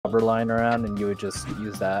rubber lying around, and you would just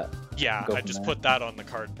use that. Yeah, I just put that on the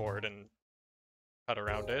cardboard and cut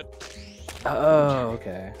around it. Oh,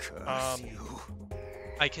 okay.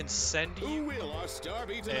 I can send you a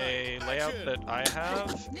layout that I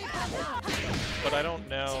have, but I don't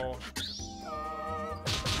know.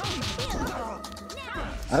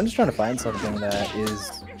 I'm just trying to find something that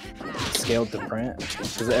is scaled to print,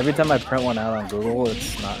 because every time I print one out on Google,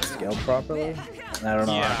 it's not scaled properly, and I don't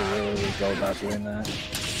know how to really go about doing that.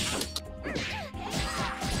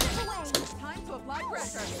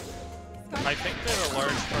 I think that a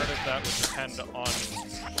large part of that would depend on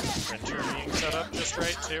the printer being set up just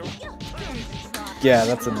right, too. Yeah,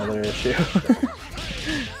 that's another issue.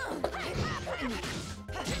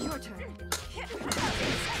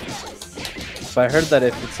 But I heard that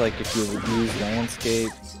if it's like, if you use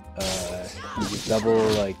landscape, you double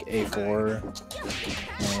like A4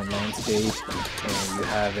 and landscape, and you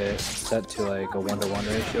have it set to like a 1-to-1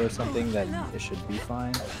 ratio or something, then it should be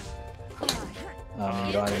fine.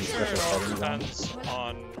 You don't have any special settings depends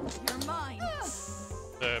on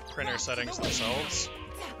the printer settings themselves.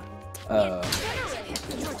 Yeah,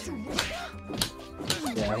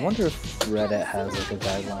 I wonder if Reddit has like a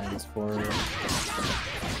guidelines for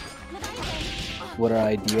what are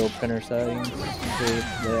ideal printer settings for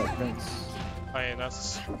layout prints. I mean,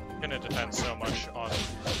 that's gonna depend so much on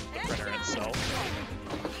the printer itself.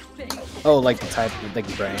 Oh, like the type, like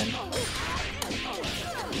the brand.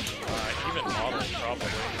 Even model, probably.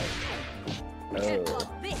 Oh.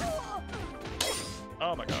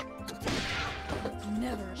 Oh my god.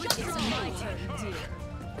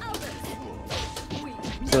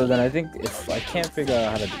 So then I think if I can't figure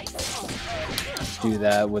out how to do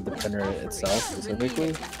that with the printer itself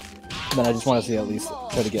specifically, then I just want to see, at least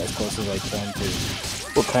try to get as close as I can to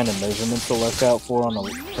what kind of measurements to look out for on a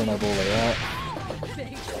printable layout,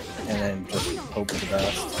 and then just hope for the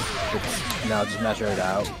best. Now just measure it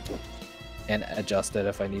out and adjust it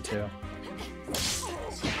if I need to.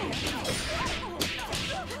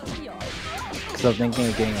 So I'm thinking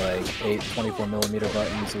of getting like 8 24mm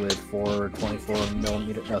buttons with 3 24mm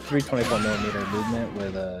movement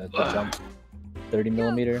with the jump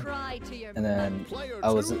 30mm, and then I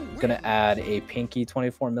was gonna add a pinky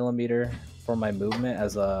 24mm for my movement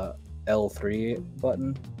as a L3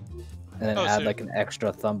 button, and then add like an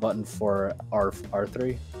extra thumb button for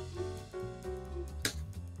R3.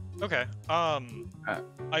 Okay.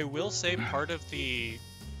 I will say part of the,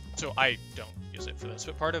 so I don't use it for this,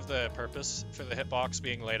 but part of the purpose for the hitbox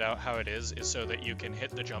being laid out how it is so that you can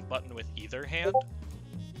hit the jump button with either hand.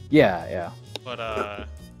 Yeah. But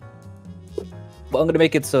well, I'm gonna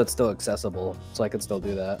make it so it's still accessible, so I can still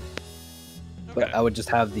do that. Okay. But I would just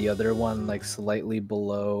have the other one like slightly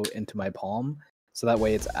below into my palm, so that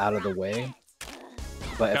way it's out of the way.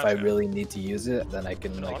 But if I really need to use it, then I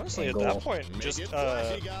can like honestly angle. At that point, just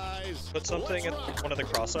put something in one of the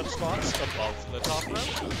cross-up spots above the top row.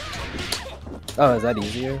 Oh, is that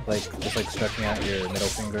easier? Like just like stretching out your middle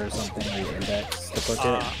finger or something, or your index to click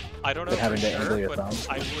it? I don't know. Having to angle your but thumb.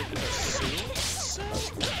 I would assume so.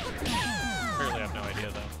 Apparently, I have no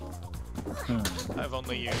idea though. I've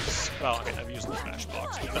only used, well, I mean, I've used the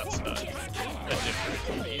Smashbox, but that's a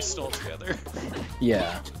different beast altogether.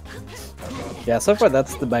 Yeah. Yeah, so far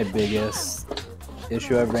that's my biggest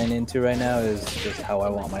issue I've ran into right now, is just how I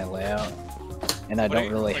want my layout. And I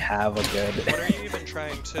don't really have a good... What are you even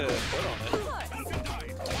trying to put on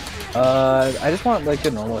it? I just want like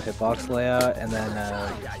a normal hitbox layout, and then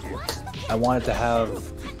I want it to have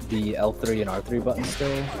the L3 and R3 buttons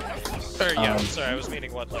still. Sorry, yeah, sorry, I was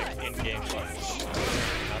meaning what, like, in-game buttons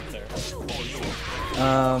out there.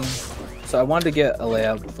 So I wanted to get a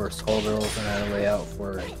layout for Skullgirls, and then a layout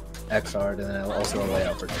for Kickstart, and then also a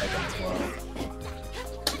layout for Tekken as well.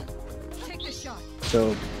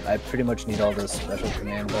 So I pretty much need all those special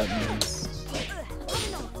command buttons.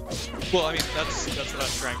 Well, I mean, that's what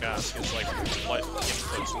I'm trying to ask, is like, what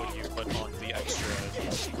inputs would you put on the extra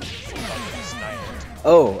buttons?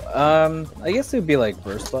 Oh, I guess it would be like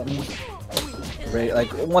burst buttons.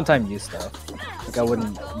 Like one-time use stuff. Like I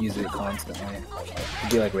wouldn't use it constantly. It'd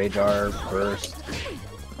be like Radar, burst,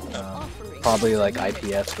 probably like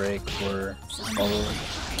IPS break or Skullgirls.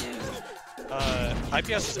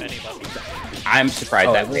 IPS is any button. I'm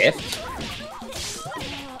surprised that whiffed.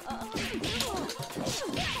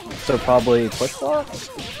 So probably push block?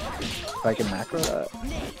 If I can macro that.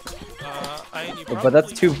 But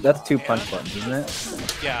that's two punch buttons, isn't it?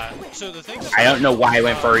 Yeah. So the thing. I don't know why I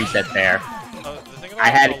went for a reset there. I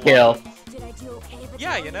had a kill.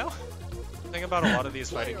 Yeah, you know. The thing about a lot of these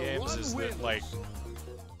fighting games is that, like,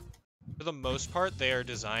 for the most part, they are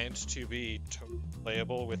designed to be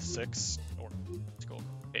playable with 6 or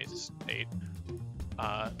with 8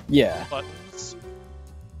 Yeah. buttons.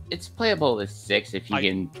 It's playable with 6 if you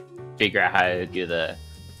can figure out how to do the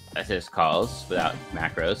assist calls without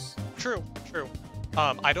macros. True.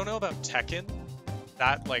 I don't know about Tekken.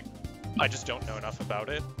 That, like, I just don't know enough about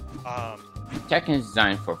it. Tekken is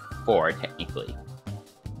designed for 4, technically.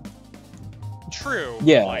 True.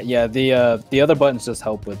 Yeah, like, yeah. The other buttons just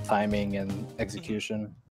help with timing and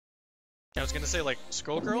execution. I was gonna say, like,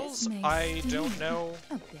 Skullgirls, I don't know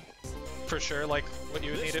for sure, like, what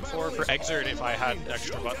you would need it for. For Exert, if I had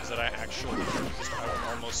extra buttons that I actually used, I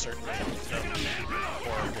would almost certainly use them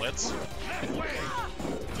for Blitz.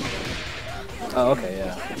 Oh, okay,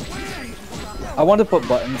 yeah. I want to put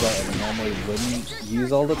buttons that I normally wouldn't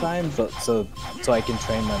use all the time, but so I can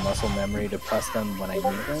train my muscle memory to press them when I need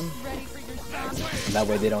them. And that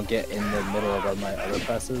way they don't get in the middle of my other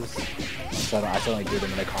presses. So I don't accidentally do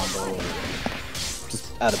them in a combo or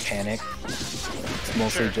just out of panic. It's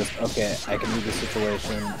mostly just, okay, I can read the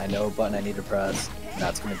situation, I know a button I need to press, and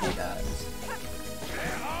that's going to be that.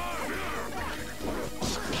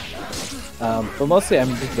 But mostly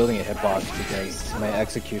I'm just building a hitbox because my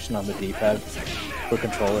execution on the D-pad for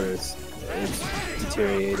controllers is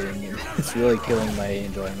deteriorating and it's really killing my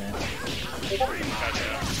enjoyment.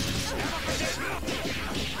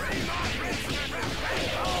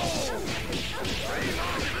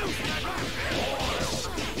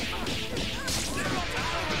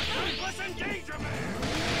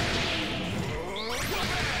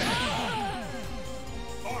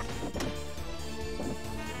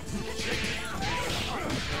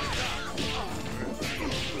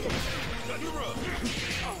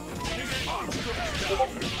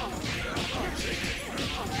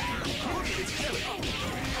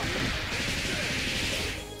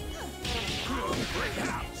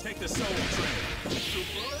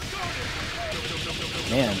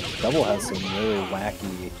 Man, Double has some really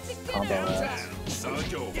wacky combo acts.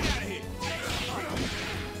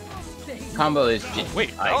 Combo is just...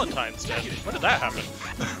 Wait, Valentine's Day? When did that happen?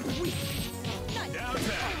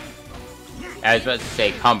 I was about to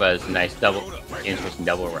say combo is nice interesting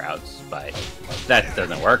double routes, but that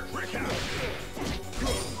doesn't work.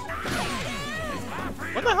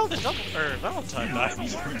 When the hell did Valentine die?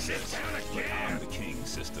 I'm the king,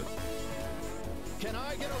 sister. Can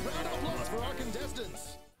I get a round of applause for our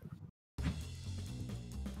contestants?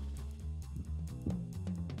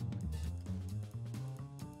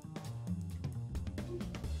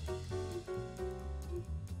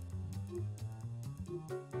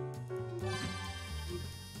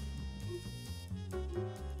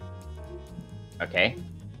 Okay.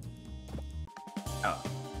 Oh.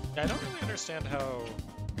 I don't really understand how...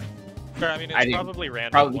 Or, I mean, it's probably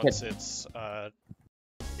random once it's...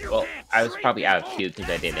 Well, I was probably out of queue because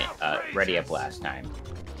I didn't ready up last time.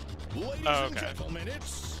 Oh, okay.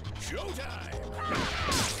 It's showtime.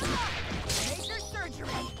 Major surgery.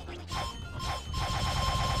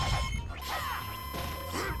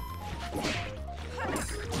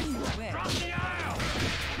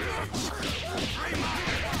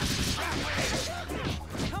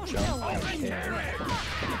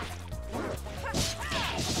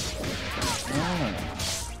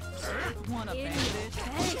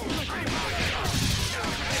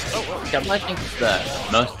 Double, I think the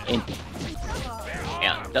most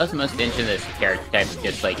does most into this character type is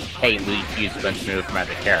just like, hey, we use a bunch of moves from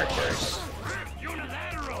other characters.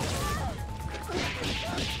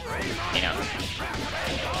 You know.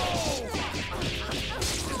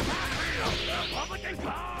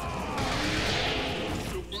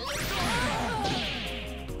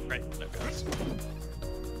 Right, no guys.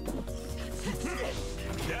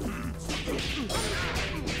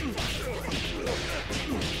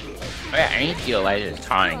 Oh yeah, I need to utilize his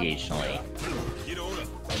taunt occasionally.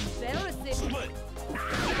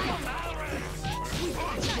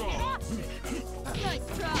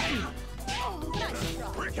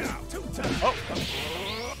 Oh!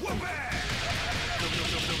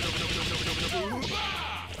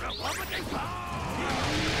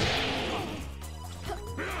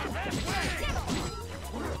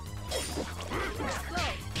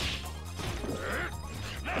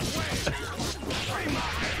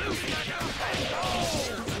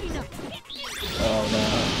 Oh no.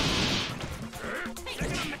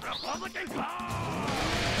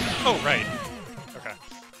 Oh, right. Okay.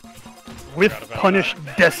 With punish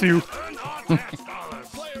Desu.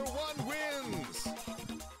 Player one wins.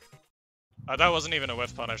 That wasn't even a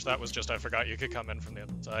whiff punish, that was just I forgot you could come in from the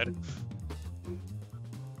other side.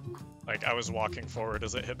 Like, I was walking forward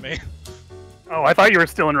as it hit me. Oh, I thought you were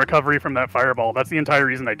still in recovery from that fireball. That's the entire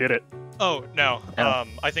reason I did it. Oh, no. Oh.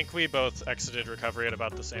 I think we both exited recovery at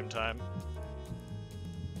about the same time.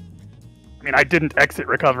 I mean, I didn't exit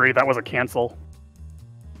recovery. That was a cancel.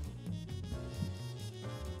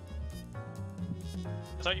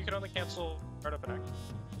 I thought you could only cancel startup and active.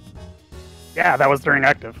 Yeah, that was during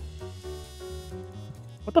active.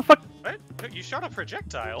 What the fuck? What? You shot a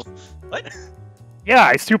projectile. What? Yeah,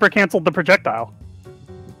 I super canceled the projectile.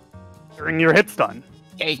 During your hit stun.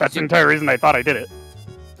 Okay, That's the entire reason I thought I did it.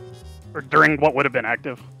 Or during what would have been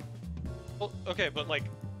active. Well, okay, but like,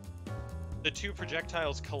 the two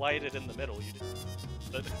projectiles collided in the middle. You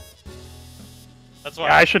didn't. That's why.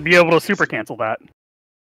 Yeah, I should be able to super cancel that.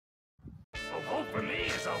 A vote for me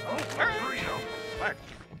is a vote for freedom. Fuck.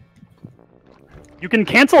 You can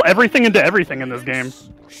cancel everything into everything in this game.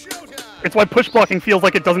 It's why push blocking feels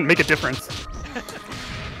like it doesn't make a difference.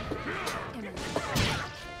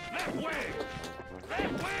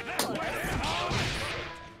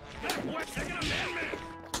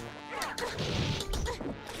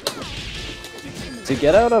 To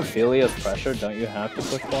get out of Philia's pressure, don't you have to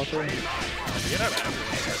push block her? Get out of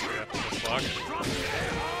here. Block.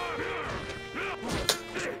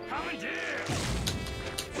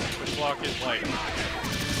 Push block is like.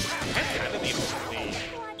 I kind of need to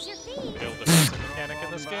build a defensive mechanic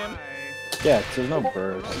in this game. Yeah, 'cause there's no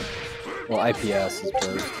burst. Well, IPS is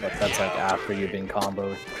burst, but that's like after you've been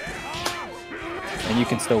comboed. And you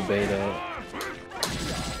can still bait it.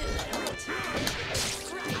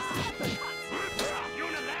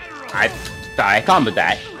 I comboed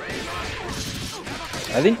that.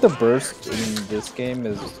 I think the burst in this game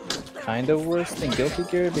is kind of worse than Guilty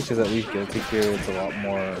Gear, because at least Guilty Gear is a lot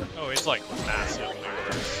more... Oh, it's like massively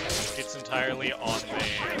worse. It's entirely on the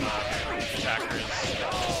attacker's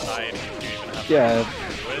side. You even have Yeah,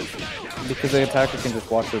 because the attacker can just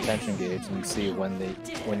watch the attention gauge and see when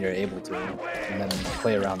you're able to, and then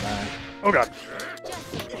play around that. Oh god.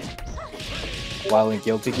 While in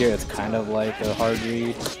Guilty Gear, it's kind of like a hard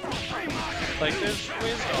read. Like, there's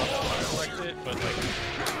ways to auto-select it, but like,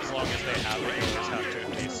 as long as they have it, you always have to at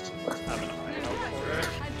least have an eye out for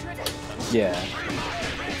it. Yeah.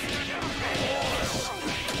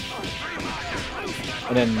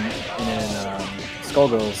 And then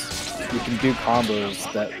Skullgirls, you can do combos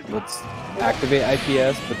that would activate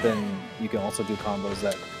IPS, but then you can also do combos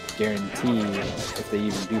that guarantee if they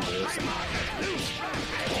even do burst.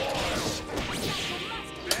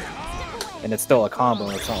 And it's still a combo,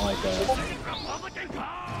 it's not like a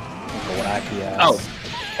wacky ass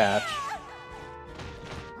catch.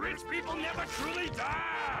 Rich people never truly die.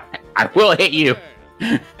 I will hit you.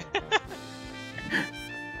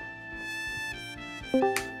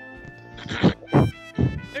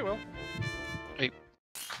 They will.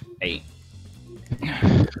 Hey.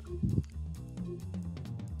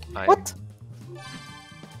 What?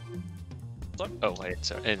 Oh wait,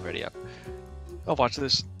 sorry, and ready up. I'll watch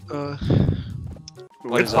this.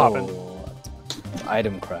 What is Oh, poppin'?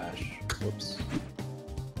 item crash. Whoops.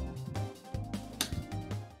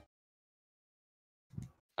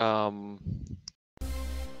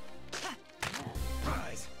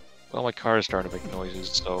 Well, my car is starting to make noises,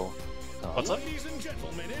 so. What's up? Ladies and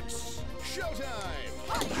gentlemen, it's showtime.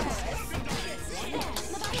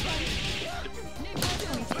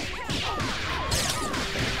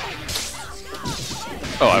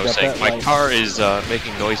 Oh, I You was got saying that, my like- car is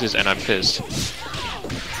making noises, and I'm pissed.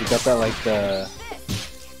 You got that like the...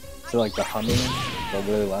 Is it like the humming? The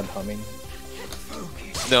really loud humming?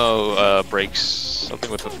 No, brakes.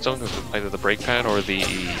 Something with either the brake pan or the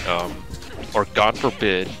or God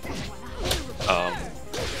forbid,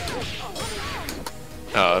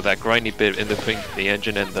 that grindy bit in between the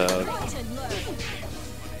engine and the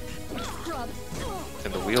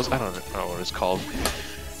wheels. I don't know what it's called.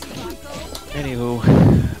 Anywho,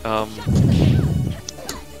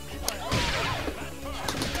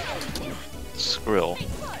 Skrill.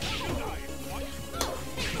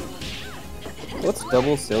 What's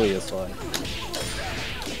double Silius like?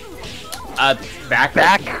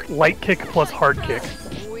 Back, light kick plus hard kick.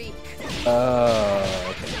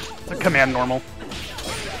 Okay. It's a command normal.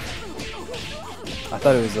 I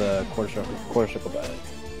thought it was a quarter circle back.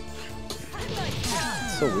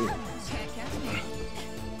 It's so weird.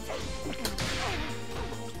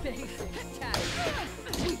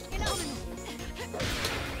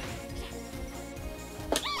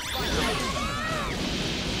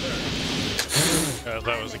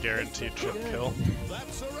 That was a guaranteed chip kill.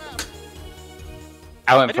 That's a wrap.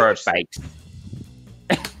 I went for a bite.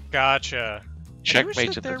 Gotcha. I Checkmate wish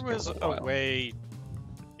to that there the was a while. way,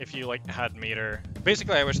 if you like had meter.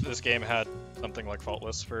 Basically, I wish that this game had something like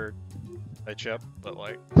Faultless for a chip, but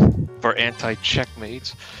like. For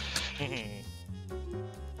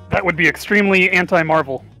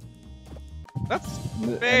That's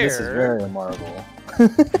And fair. this is very Marvel.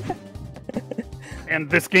 And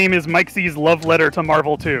this game is Mike Z's love letter to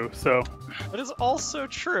Marvel too, so... That is also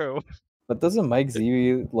true. But doesn't Mike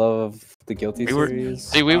Z love the Guilty series?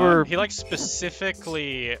 See, we were. He likes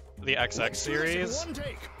specifically the XX series.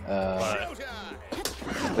 But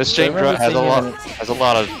This Jake remember has seeing has a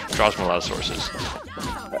lot of draws from a lot of sources.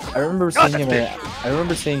 I remember seeing him. I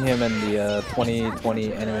remember seeing him in the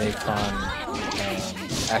 2020 Anime Con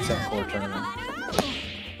Accent Core tournament.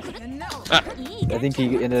 I think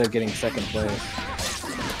he ended up getting second place.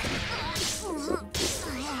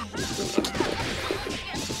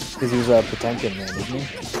 Because he was a Potemkin man, isn't he?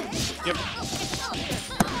 yep.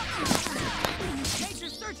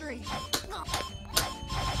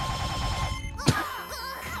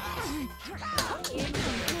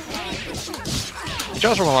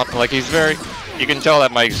 Draws from a lot. Like he's very. You can tell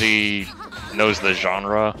that Mike Z knows the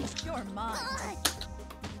genre.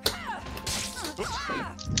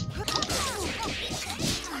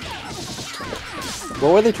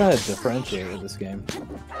 What were they trying to differentiate with this game?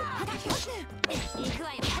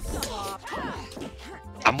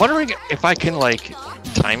 I'm wondering if I can like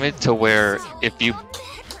time it to where if you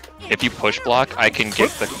push block, I can get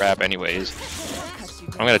the grab anyways.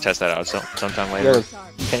 I'm gonna test that out sometime later. Yeah,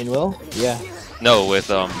 with Pain Will? Yeah. No, with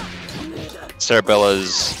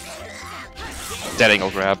Cerebella's dead angle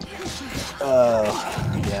grab. Yeah,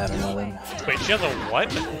 I don't know then. Wait, she has a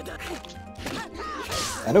what?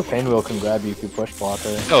 I know Pain Will can grab you if you push block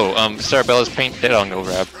her. No, Cerebella's paint dead angle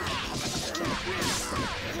grab.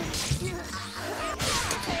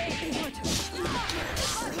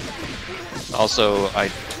 Also,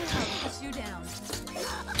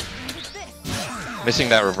 missing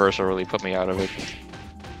that reversal really put me out of it.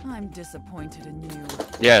 I'm disappointed in you.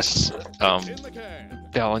 Yes,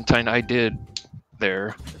 Valentine, I did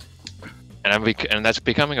there, and that's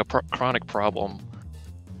becoming a chronic problem.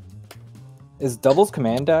 Is doubles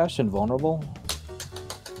command dash invulnerable?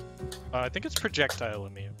 I think it's projectile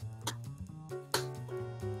immune.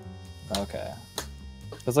 Okay.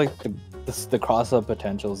 It's like the cross-up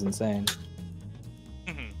potential is insane.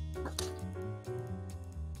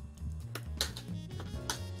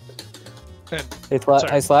 And, Hey,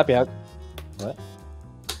 Slappy, what?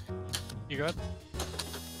 you go ahead.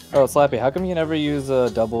 Oh, Slappy, how come you never use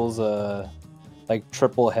doubles, like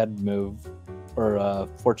triple head move, or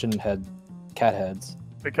fortune head, cat heads?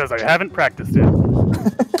 Because I haven't practiced it.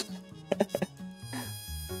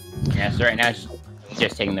 Yeah, so right now it's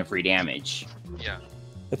just taking the free damage. Yeah.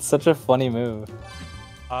 It's such a funny move.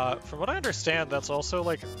 From what I understand, that's also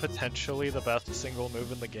like potentially the best single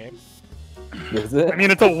move in the game. Is it? I mean,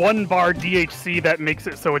 it's a 1-bar DHC that makes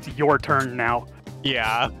it so it's your turn now.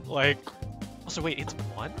 Yeah, like. Also, wait, it's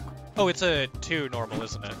 1? Oh, it's a 2 normal,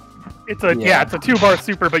 isn't it? It's a Yeah. it's a 2-bar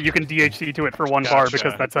super, but you can DHC to it for 1 bar Gotcha.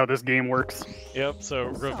 because that's how this game works. Yep. So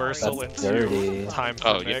reversal That's into dirty. time.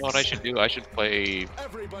 Oh, for you know what I mix. should do? I should play.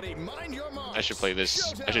 Everybody mind your marks. I should play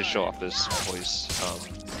this. I should show off this voice.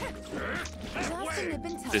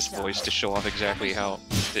 This voice to show off exactly how.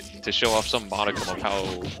 To show off some modicum of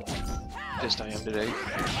how pissed I am today.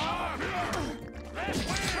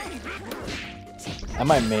 I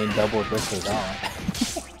might main double this or that.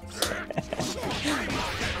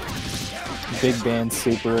 Big band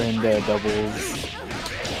super into doubles.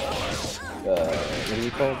 What are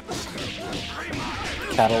you called?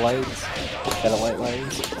 Catalites? Catalite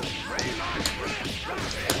lights?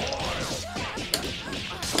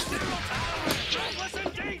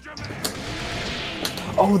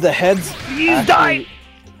 Oh, the heads! He's died!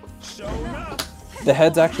 The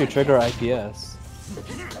heads actually trigger IPS.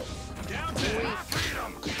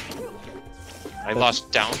 I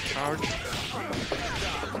lost down charge.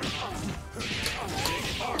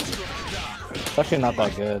 It's actually not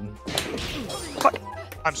that good.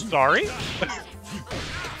 I'm sorry.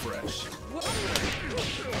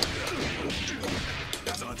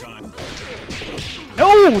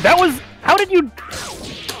 No, that was... How did you...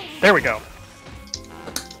 There we go.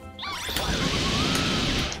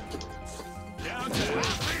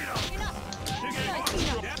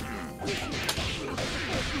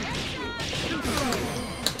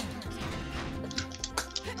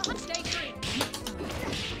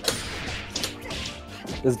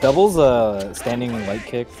 Is doubles standing light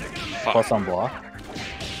kick plus on block?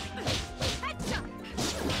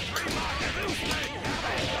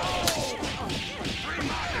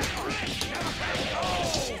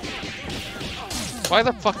 Why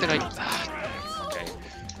the fuck did I? Okay.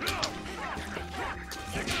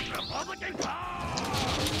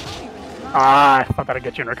 Ah, I thought that'd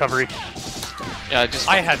get you in recovery. Yeah, just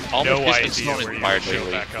I had all no my Pistons idea don't where you inspired would show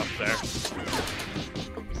lately. back up there.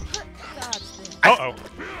 Uh-oh.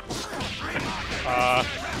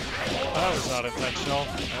 That was not intentional,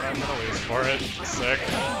 and I'm gonna lose for it. Sick.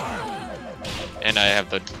 And I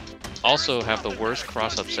have also have the worst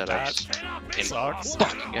cross-up setups in Sucks.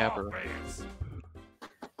 fucking ever.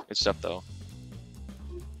 Good stuff though.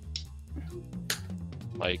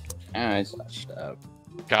 Like, It's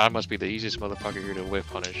God must be the easiest motherfucker here to whip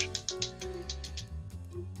punish.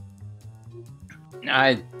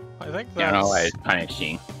 I I think don't know why that's. it's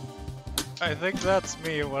punishing. I think that's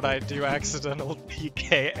me when I do accidental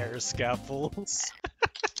PK air scaffolds.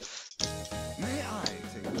 May I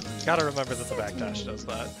take the lead? Gotta remember that the backdash does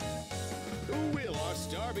that. Who will our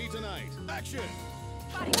star be tonight? Action!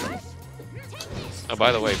 Oh,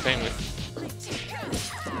 by the way, Penguin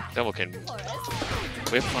Devil can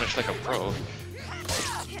whip punish like a pro.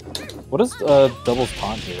 What does doubles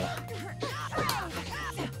taunt do?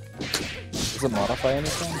 Does it modify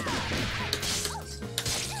anything?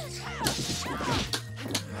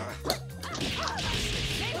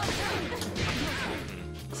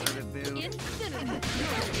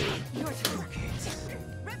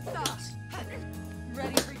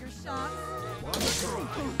 Ready for your shot?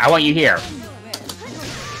 I want you here.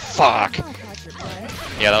 Fuck.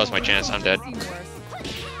 Yeah, that was my chance. I'm dead.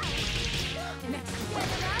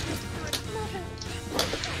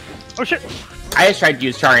 Oh shit! I just tried to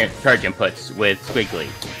use charge inputs with Squiggly.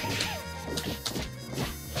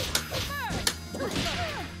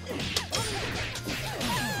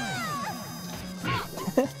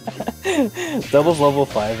 Doubles level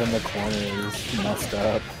 5 in the corner is messed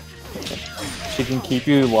up. She can keep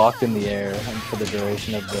you locked in the air for the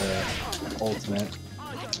duration of the ultimate.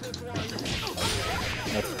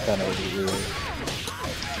 That's kind of weird.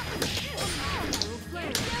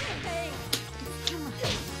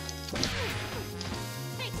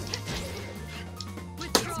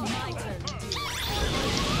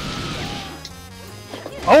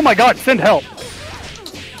 Oh my god, send help!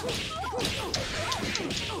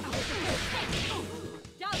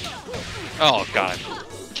 Oh god.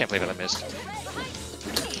 Can't believe that I missed.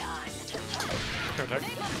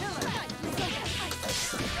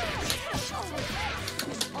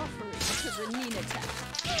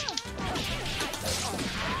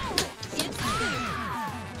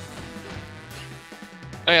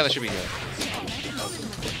 Oh yeah, that should be good.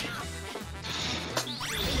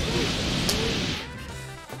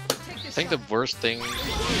 I think the worst thing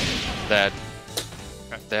that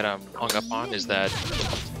I'm hung up on is that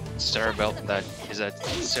Cerebella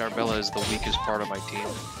is the weakest part of my team.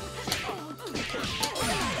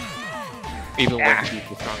 Even when she's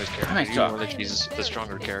the strongest character, even when she's the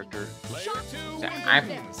stronger character. I'm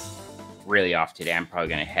really off today. I'm probably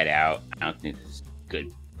gonna head out. I don't think this is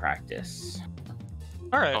good practice.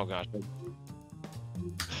 Alright. Oh gosh.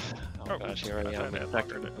 Oh gosh, here I am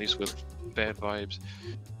infected at least with bad vibes.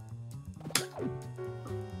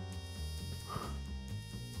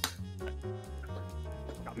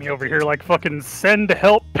 Got me over here like fucking send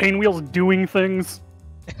help, Painwheel's doing things.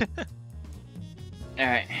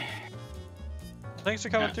 Alright. Thanks for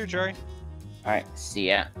coming through, Jerry. Alright, see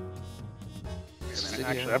ya.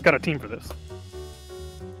 Actually, I've got a team for this.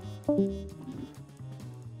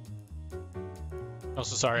 Oh,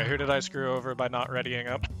 so sorry. Who did I screw over by not readying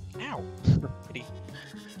up? Ow. Pity.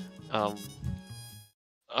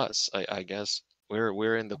 Us, I guess.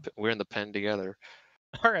 We're in the pen together,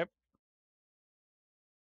 Alright.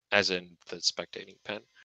 as in the spectating pen.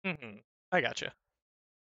 I gotcha.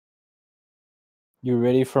 You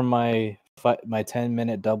ready for my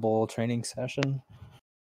 10-minute double training session?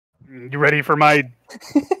 You ready for my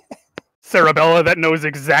Cerebella that knows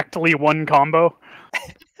exactly one combo?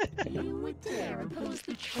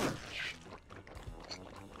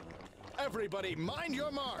 Everybody, mind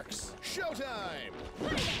your marks. Showtime!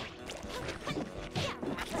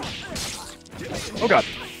 Oh god.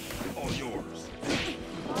 All yours.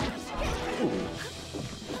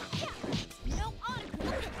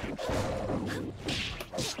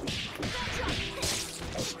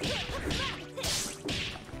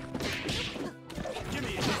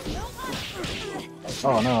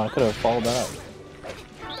 Oh no, I could have followed that up.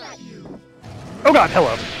 Oh god,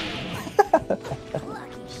 hello.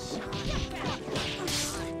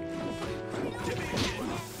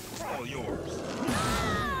 All yours.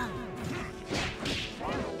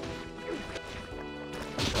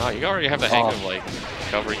 Oh, you already have the hang of like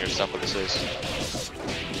covering your stuff with assist.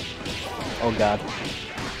 Oh god.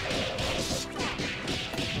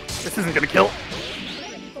 This isn't gonna kill.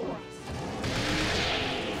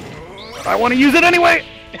 But I want to use it anyway!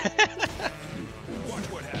 Watch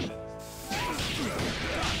what happens.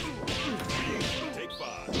 Take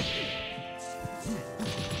 5.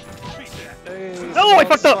 Beat that. Hey. I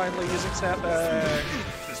fucked up! Finally using snapback.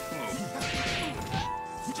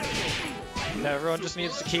 Now everyone just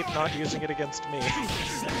needs to keep not using it against me.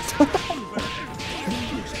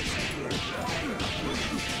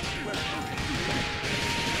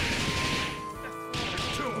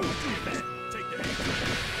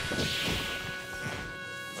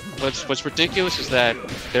 What's ridiculous is that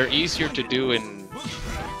they're easier to do in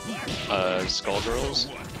Skullgirls,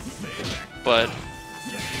 but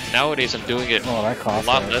nowadays I'm doing it a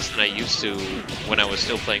lot less than I used to when I was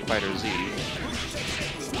still playing Fighter Z.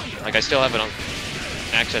 Like I still haven't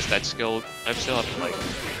accessed that skill. I still haven't like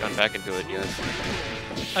gone back into it yet.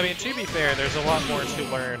 I mean, to be fair, there's a lot more to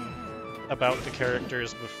learn about the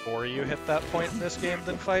characters before you hit that point in this game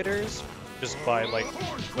than Fighters, just by like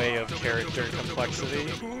way of character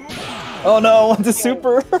complexity. Oh no, I want the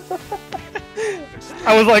super!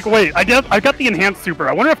 I was like, wait, I got the enhanced super.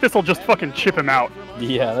 I wonder if this will just fucking chip him out.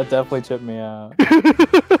 Yeah, that definitely chipped me out.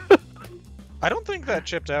 I don't think that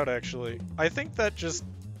chipped out, actually. I think that just,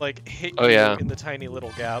 like, hit you in the tiny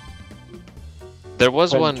little gap. There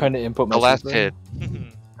was one, trying to input my the last super. hit.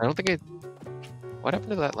 I don't think it... What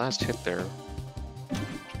happened to that last hit there?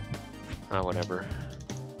 Oh, whatever.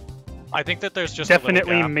 I think that there's just definitely a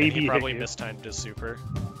little gap, maybe and he probably hit you. mistimed his super.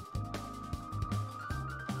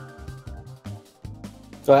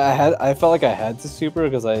 So I felt like I had to super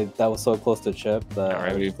because that was so close to chip that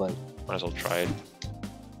I was like, might as well try it.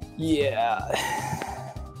 Yeah.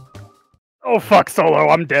 Oh fuck, Solo,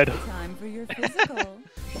 I'm dead. Time for your physical. I'm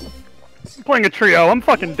playing a trio, I'm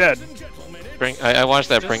fucking dead. I watched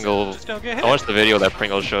that Pringle. Just don't get hit. I watched the video that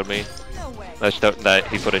Pringle showed me. No way. That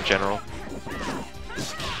he put in general.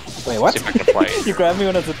 Wait, what? See if I can apply it. You grabbed me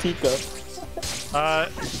when it's a Tico.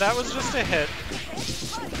 That was just a hit.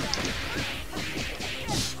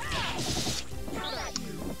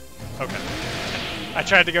 Okay. I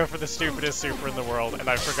tried to go for the stupidest super in the world, and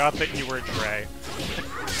I forgot that you were Dre.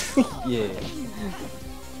 Yeah.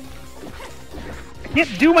 I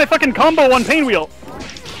can't do my fucking combo on Painwheel!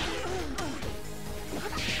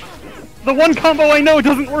 The one combo I know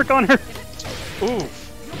doesn't work on her! Ooh.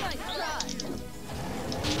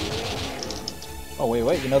 Oh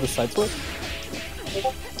wait, you know the side flip?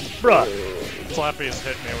 Bruh. Flappy's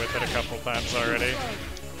hit me with it a couple times already.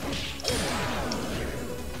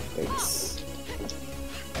 Thanks.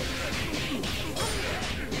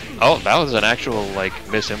 Oh, that was an actual like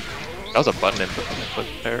That was a button input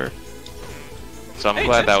error. So I'm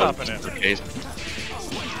glad that was the case.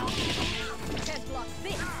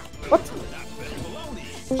 What?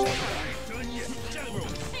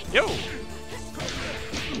 Yo!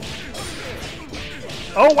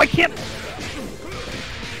 Oh, I can't!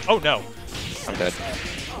 Oh no. I'm dead.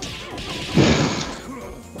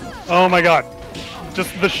 Oh my god.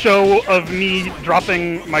 Just the show of me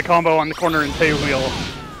dropping my combo on the corner and tailwheel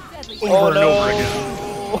over and over again.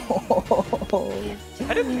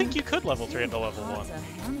 I didn't think you could level 3 into level 1.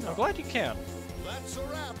 I'm glad you can.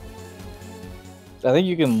 I think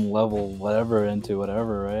you can level whatever into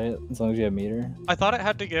whatever, right? As long as you have meter. I thought it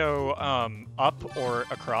had to go up or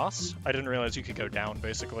across. I didn't realize you could go down,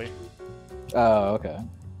 basically. Oh, okay.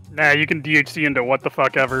 Nah, you can DHC into what the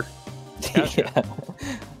fuck ever. Gotcha. Yeah.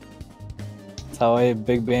 That's how a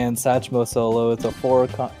big band Satchmo solo. It's a 4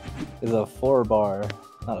 bar,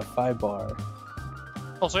 not a 5 bar.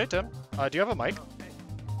 Also, hey Tim, do you have a mic?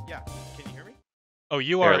 Yeah. Can you hear me? Oh,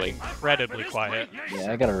 you are incredibly quiet.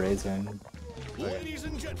 Yeah, I got a raising. Ladies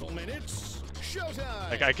and gentlemen, it's showtime.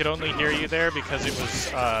 Like I could only hear you there because it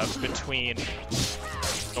was between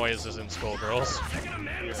noises in Skullgirls.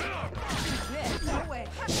 No way.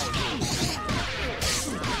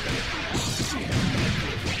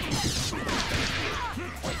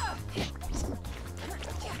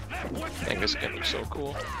 Dang, this game looks so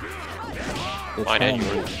cool. It's Mine and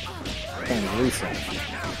yours. Playing recent.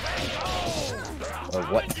 Or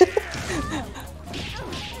what?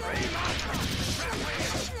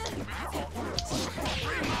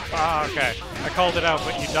 Ah, okay. I called it out,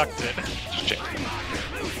 but you ducked it. Shit.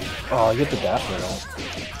 Oh, you get the dash right.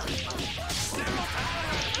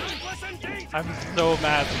 I'm so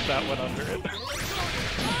mad that that went under it.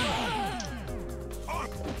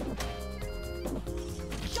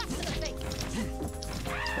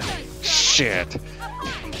 Shit.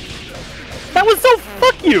 That was so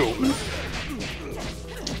fuck you!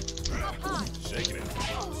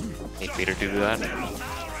 Need Peter to do that.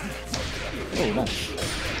 Oh, nice.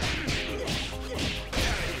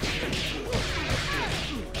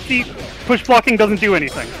 See, push blocking doesn't do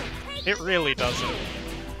anything. It really doesn't.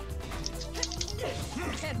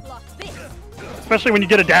 Especially when you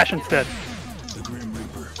get a dash instead.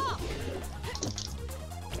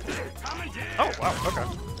 Oh, wow. Okay.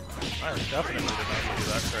 I definitely did not do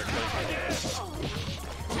that correctly.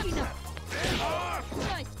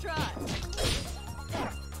 Nice try.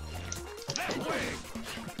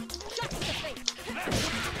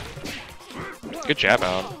 Good jab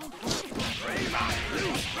out.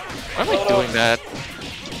 Why am I doing that?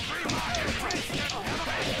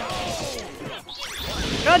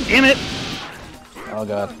 God damn it! Oh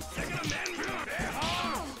god.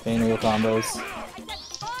 Painful combos.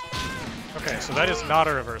 Okay, so that is not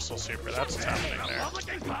a reversal super. That's what's happening there.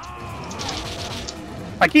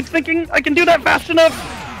 I keep thinking I can do that fast enough!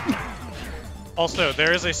 Also,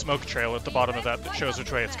 there is a smoke trail at the bottom of that that shows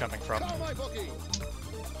which way it's coming from.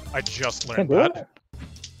 I just learned that.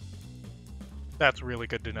 That's really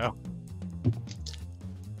good to know.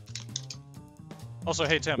 Also,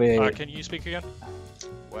 hey Tim, can you speak again?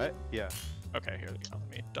 What? Yeah. Okay, here we go. Let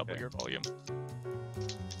me double your volume.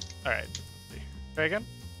 Alright. Try again?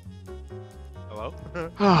 Hello?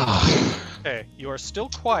 Okay, you are still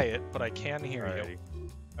quiet, but I can hear you.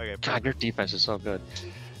 Okay. God, your defense is so good.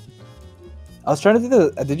 I was trying to do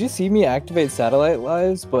the. Did you see me activate satellite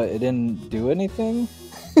lives, but it didn't do anything?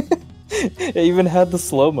 It even had the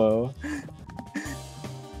slow-mo.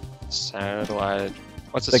 Satellite.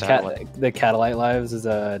 What's a satellite? The Catalyte lives is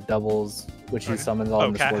a doubles, which he summons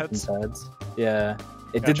all the cat Misfortune's heads? heads. Yeah.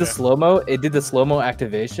 It Gotcha. did the slow-mo. It did the slow-mo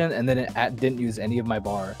activation, and then it didn't use any of my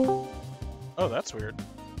bar. Oh, that's weird.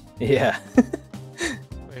 Yeah.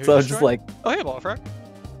 Wait, So I was just like, oh, hey, Ballfrog.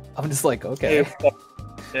 I'm just like, okay.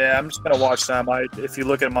 Yeah, I'm just gonna watch them. If you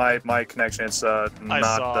look at my connection, it's I not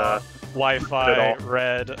saw Wi-Fi at all.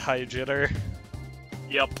 red high jitter.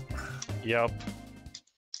 Yep. Yep.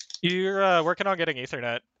 You're working on getting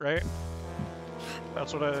Ethernet, right?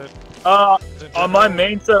 That's what on my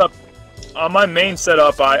main setup. On my main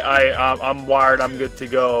setup, I'm wired. I'm good to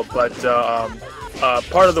go. But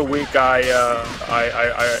part of the week, I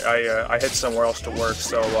hit somewhere else to work.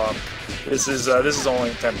 So this is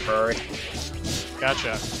only temporary.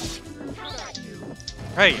 Gotcha.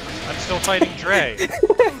 Hey, I'm still fighting Dre.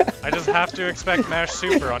 I just have to expect Mash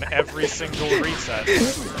Super on every single reset.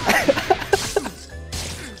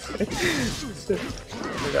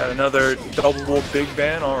 We got another double big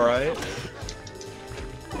ban. All right.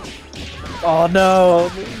 Oh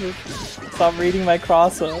no! Stop reading my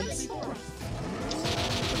cross-ups.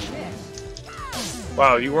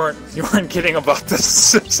 Wow, you weren't kidding about this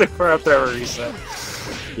super after every reset.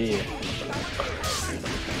 Yeah.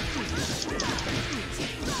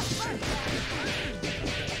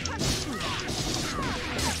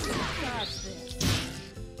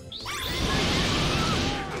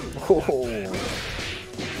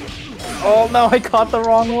 Oh no, I caught the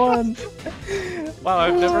wrong one! Wow,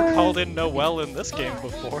 I've never called in Noel in this game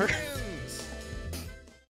before.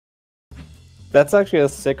 That's actually a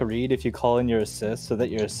sick read if you call in your assist so that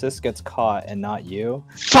your assist gets caught and not you.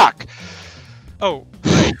 Fuck! Oh,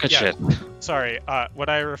 right, Good yeah. shit. Sorry, when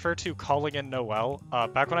I refer to calling in Noel,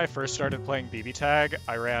 back when I first started playing BB Tag,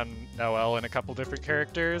 I ran Noel in a couple different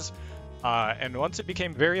characters, and once it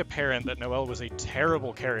became very apparent that Noel was a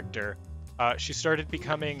terrible character, she started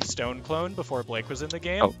becoming Stone Clone before Blake was in the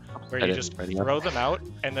game, where you just throw them out,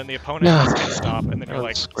 and then the opponent has to stop, and then you're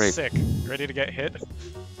like, great. sick, ready to get hit?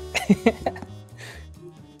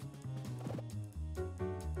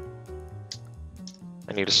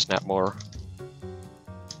 I need to snap more.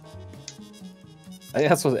 I think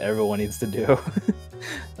that's what everyone needs to do.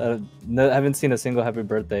 No, I haven't seen a single happy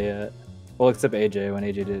birthday yet. Well, except AJ, when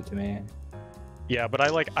AJ did it to me. Yeah, but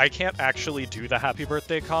I can't actually do the happy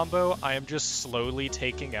birthday combo. I am just slowly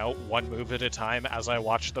taking out one move at a time as I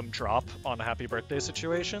watch them drop on happy birthday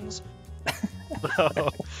situations. So,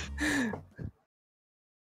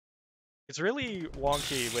 it's really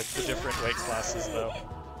wonky with the different weight classes, though.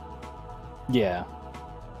 Yeah.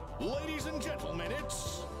 Ladies and gentlemen,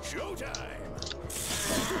 it's showtime.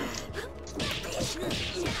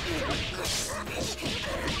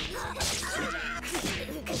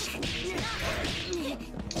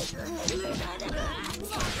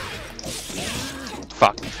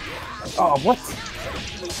 Fuck. Oh, what?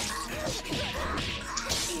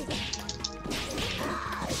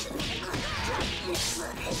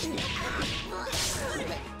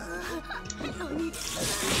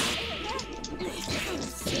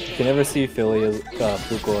 You can never see Philly as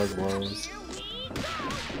Fuko as lows.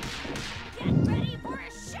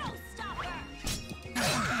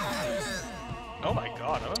 Oh my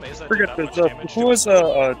god, I'm amazed I did Forget that much this.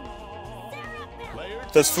 damage.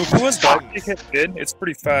 Does Fukua's dog kick hit good? It's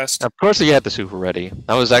pretty fast. Of course he had the super ready.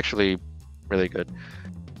 That was actually really good.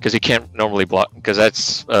 Because he can't normally block, because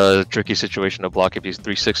that's a tricky situation to block if he's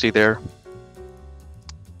 360 there.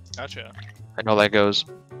 Gotcha. I know that goes.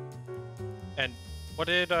 And what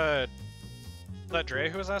did was that Dre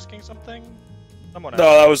who was asking something? Someone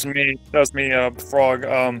No, that was me. That was me, Frog.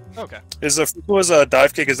 Okay. Is the was a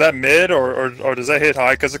dive kick? Is that mid or does that hit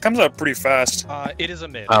high? Because it comes out pretty fast. It is a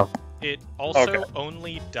mid. Oh. It also Okay.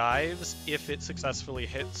 only dives if it successfully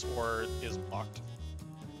hits or is blocked.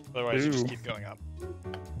 Otherwise, you just Ooh. keep going up.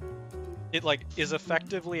 It like is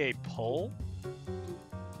effectively a pull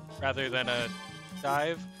rather than a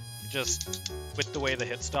dive. Just with the way the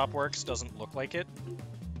hit stop works, doesn't look like it.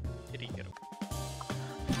 Hitty hit him.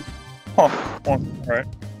 Huh. All right.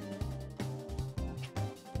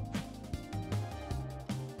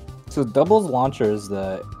 So doubles launcher is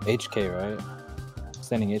the HK, right?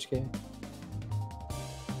 Standing HK?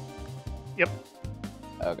 Yep.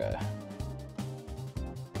 Okay.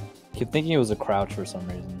 Keep thinking it was a crouch for some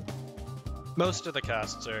reason. Most of the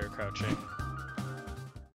casts are crouching.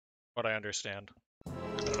 What I understand. I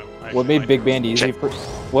don't know. What made Big Band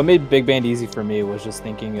easy for me was just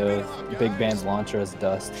thinking of Big Band's launcher as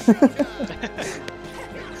dust.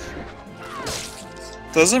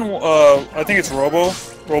 Doesn't I think it's Robo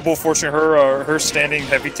forcing her her standing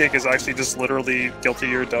heavy kick is actually just literally guilty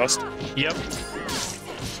your dust. Yep.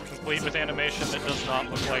 Complete with animation that does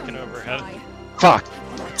not look like an overhead. Fuck!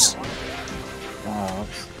 Oh,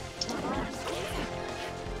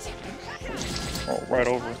 Oh, right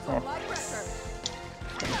over. Oh.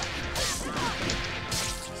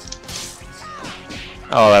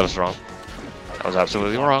 Oh, that was wrong. That was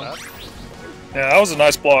absolutely wrong. Yeah, that was a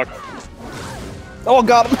nice block. oh,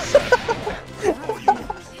 got him!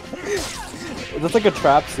 That's like a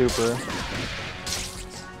trap super.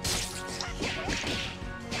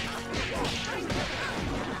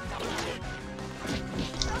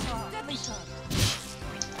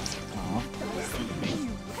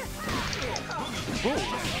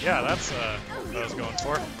 Yeah, that's what I was going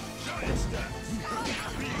for.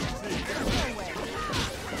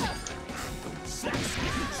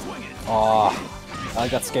 Oh, I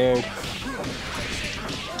got scared.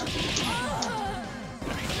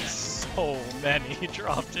 So many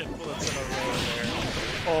dropped influence in a row there.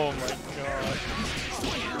 Oh my god.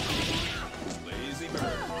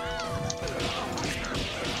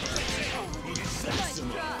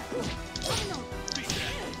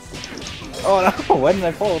 Oh no, why didn't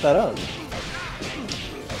I follow that up?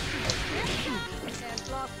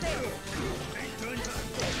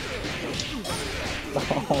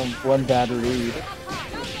 Oh, one bad read.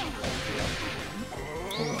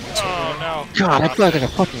 Oh no. God, I play like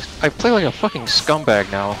a fucking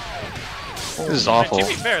scumbag now. This is awful. To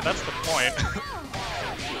be fair, that's the point.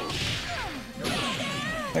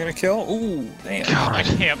 Am I gonna kill? Ooh, damn. God, I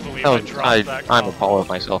can't believe I dropped that I'm combo. appalled with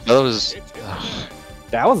myself. That was.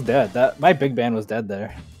 That was dead. My Big Band was dead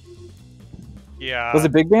there. Yeah. Was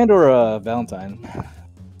it Big Band or Valentine?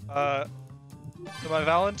 So my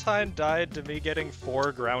Valentine died to me getting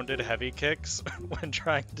 4 grounded heavy kicks when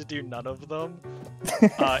trying to do none of them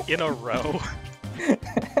in a row.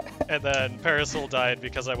 And then Parasol died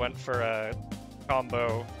because I went for a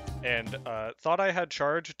combo and thought I had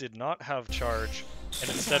charge, did not have charge, and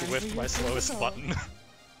instead whiffed my slowest button.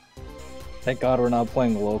 Thank God we're not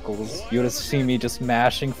playing locals. You would have seen me just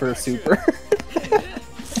mashing for a super.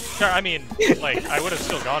 I mean, like, I would have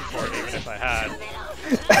still gone for it even if I had.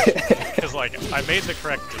 Because, like, I made the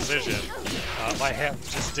correct decision. My hand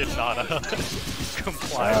just did not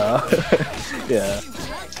comply. Yeah.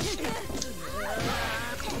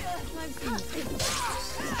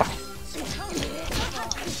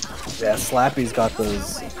 Yeah, Slappy's got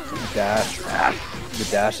those dash. The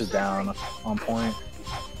dash is down on point.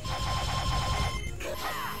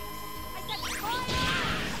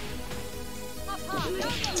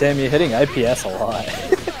 Tim, you're hitting IPS a lot.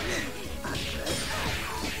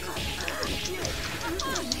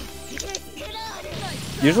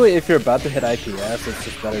 Usually if you're about to hit IPS, it's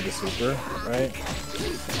just better to super, right?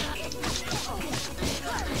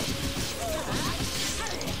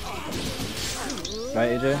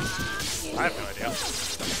 Right, AJ? I have no idea.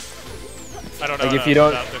 I don't know Like if you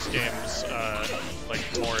don't... about this game's like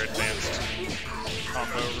more advanced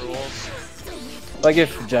combo rules. Like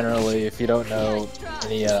if you don't know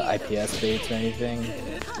any IPS baits or anything,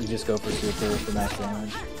 you just go for super for max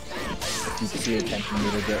damage. If you see your attention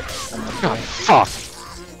meter get enough. God, fuck!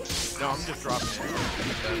 No, I'm just dropping it.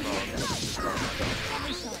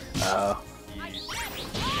 Oh.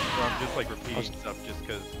 So I'm just like repeating stuff just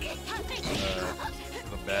because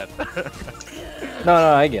I'm bad. No,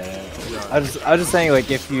 I get it. I was just saying,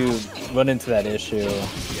 like, if you run into that issue,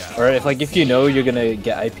 or if you know you're gonna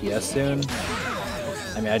get IPS soon,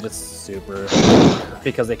 I mean, I just super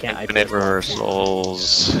because they can't Infinite IPS.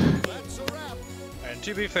 reversals.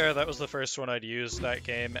 To be fair, that was the first one I'd used that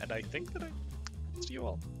game, and I think that I used you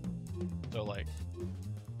all. So like,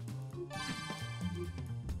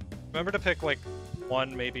 remember to pick like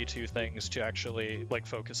one, maybe two things to actually like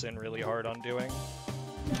focus in really hard on doing.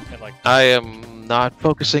 And like, I am not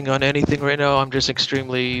focusing on anything right now. I'm just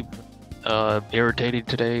extremely irritated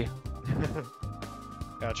today.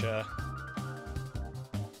 Gotcha.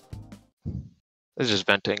 This is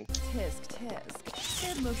venting. Tisk tisk.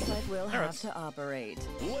 It looks like we'll have to operate.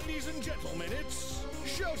 Ladies and gentlemen, it's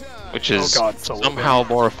showtime. Which is Oh God, so somehow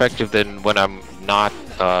more effective than when I'm not.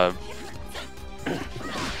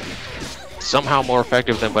 Somehow more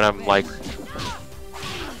effective than when I'm like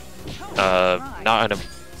not in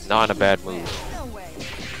a bad mood. No way.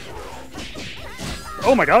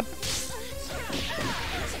 Oh my God.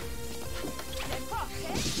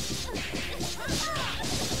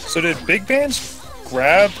 So did Big Bands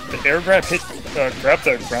grab the air grab hit grab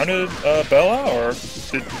the grounded Bella, or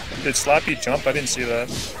did Slappy jump? I didn't see that.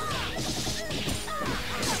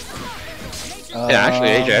 Yeah, actually,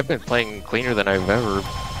 AJ, I've been playing cleaner than I've ever.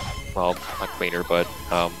 Well, not cleaner, but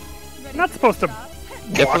I'm not supposed to.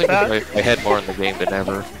 definitely that. with my head more in the game than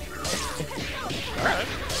ever.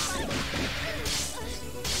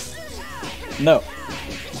 No.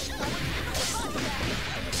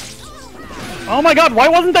 Oh my God! Why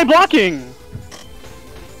wasn't I blocking? Ooh,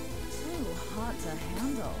 hot to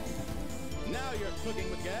handle. Now you're cooking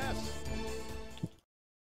with gas.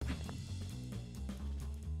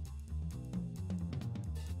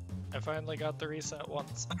 I finally got the reset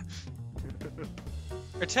once.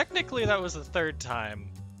 Or technically that was the third time.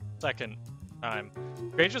 Second time.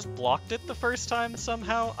 Gray just blocked it the first time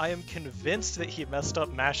somehow. I am convinced that he messed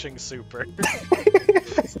up mashing super.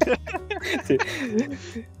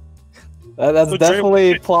 That's So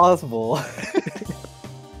definitely plausible.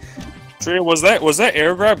 Dre, was that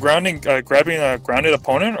air grab grabbing a grounded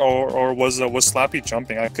opponent, or was Slappy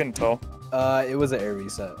jumping? I couldn't tell. It was an air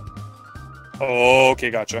reset. Oh,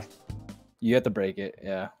 okay, gotcha. You have to break it,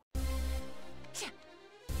 yeah.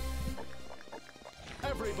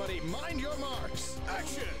 Everybody, mind your marks.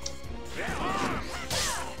 Action.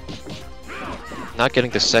 Not getting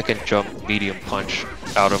the second jump medium punch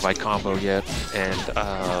out of my combo yet, and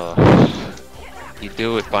you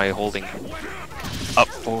do it by holding up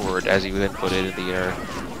forward as you then put it in the air.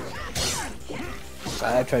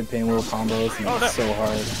 I tried pinwheel combos and it's so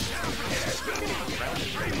hard.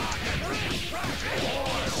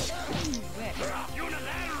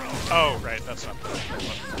 Oh, right, that's not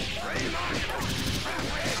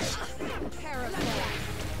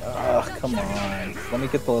Ugh, come on. Let me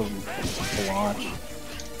get the launch.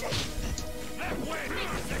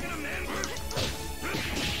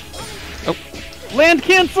 Oh. Land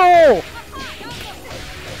cancel!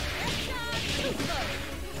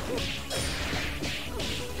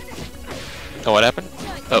 Oh, what happened?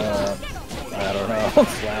 Oh. I don't know.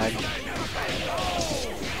 Flag.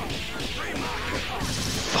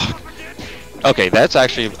 Fuck. Okay, that's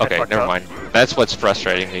actually... Okay, never mind. That's what's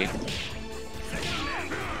frustrating me.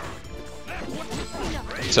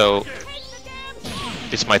 So...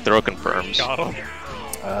 It's my throw confirms. Got him.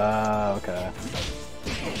 Okay.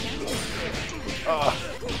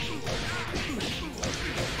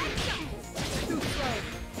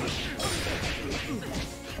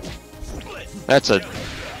 That's a...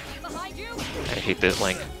 I hate this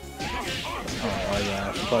link. Oh yeah,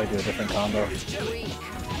 I should probably do a different combo.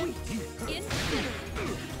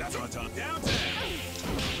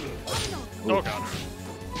 Oh god.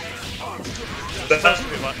 That's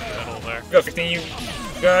We left in the middle there. Go, 15, you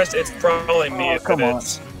guys. It's probably me. If come it on.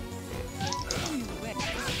 is.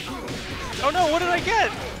 Oh no, what did I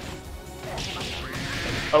get?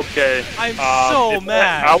 Okay. I'm so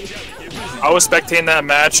mad. I was spectating that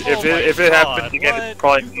match. Oh if it my happened God, again, what? it's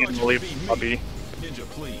probably me and leave Bobby. Ninja,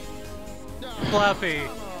 please. Flappy,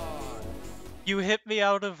 you hit me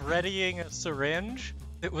out of readying a syringe?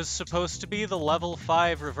 It was supposed to be the level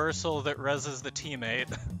 5 reversal that reses the teammate.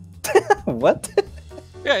 What?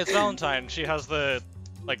 Yeah, it's Valentine. She has the,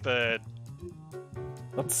 like the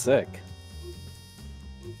That's sick.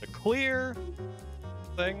 clear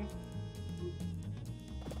thing.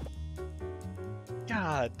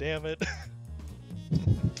 God damn it.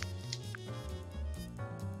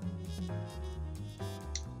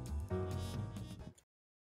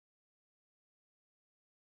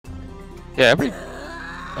 Yeah, every...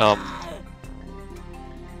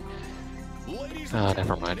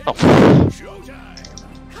 never mind. Oh.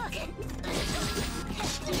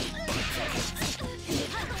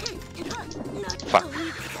 Fuck.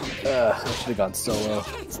 I should have gone solo.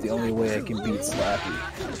 It's the only way I can beat Slappy.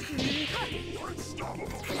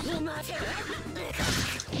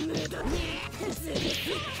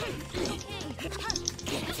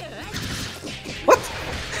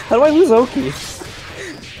 How do I lose Oki?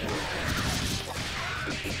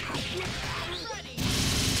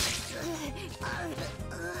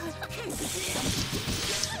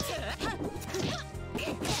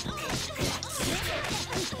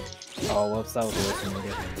 Oh, whoops, that was worse than we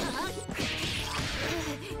did.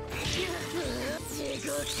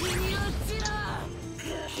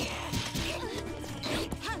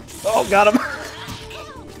 Oh, got him!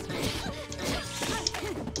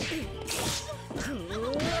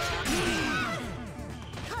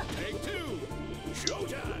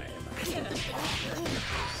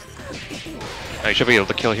 I should be able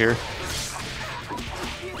to kill here.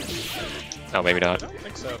 Oh, maybe not. I don't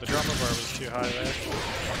think so. The drama bar was too high there.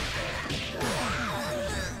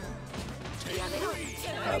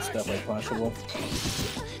 That's definitely punishable.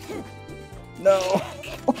 No!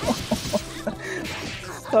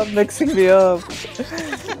 Stop mixing me up!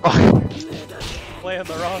 Playing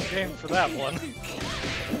the wrong game for that one.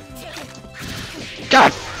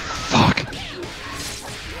 God! Fuck!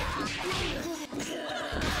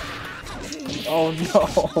 Oh no!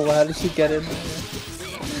 How did she get in there?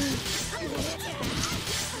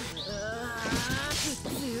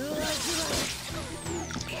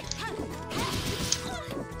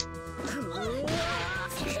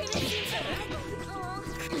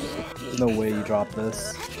 There's no way you drop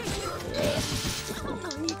this. Yeah.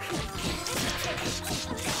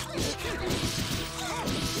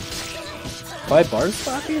 Buy bars,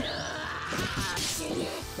 Sloppy?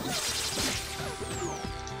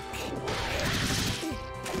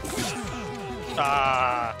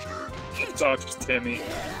 Ah! It's all just Timmy.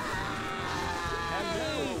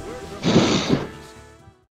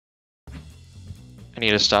 I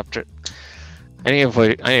need to stop. I need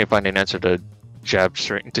to find an answer to jab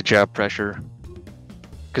string to jab pressure,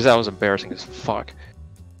 because that was embarrassing as fuck.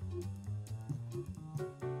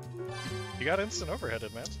 You got instant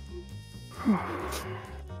overheaded, man.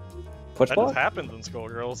 Push That block? just happens in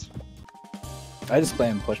Skullgirls. I just play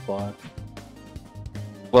him push block.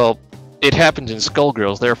 Well, it happens in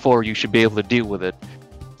Skullgirls, therefore you should be able to deal with it.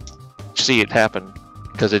 See it happen,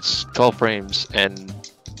 because it's 12 frames and.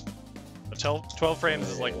 12 frames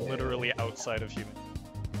is like literally outside of human.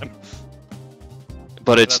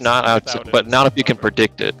 But it's That's not without outside. it, But it's not not if you can over.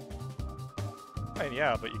 predict it. Right,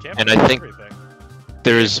 yeah, but you can't And predict I think everything.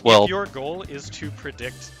 there is well. If your goal is to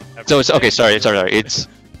predict everything, So it's okay. Sorry.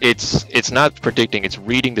 It's not predicting. It's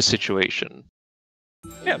reading the situation.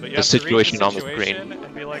 Yeah, but you the have situation to read on the screen. situation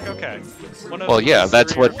and be like, okay, one of Well, yeah, these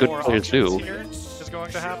that's 3 what or good 4 players do. options here is going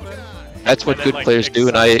to happen. That's what And then, good like, players do,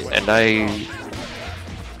 and exactly I.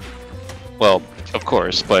 Well, of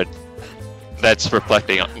course, but that's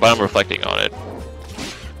reflecting. But I'm reflecting on it.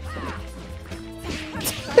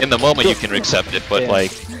 In the moment, you can accept it, but Yeah.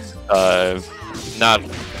 like, not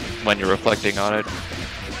when you're reflecting on it.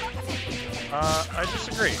 I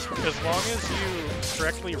disagree. As long as you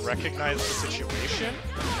correctly recognize the situation,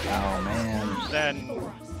 Oh man. then...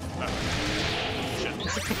 shit.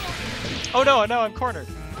 Oh no, I'm cornered!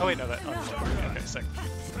 Oh wait, no, that... Oh, okay, sick.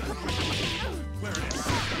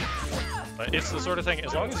 But it's the sort of thing,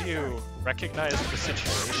 as long as you recognize the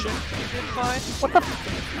situation, you're fine. What the...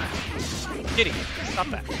 Kitty, stop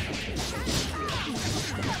that.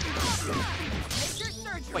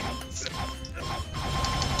 Wait.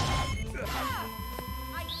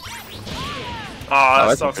 Ah, Oh,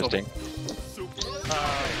 that that's sucks. interesting.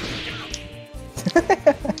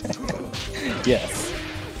 Yes.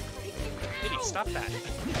 Kitty, stop that.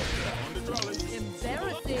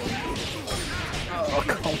 Embarrassing. Oh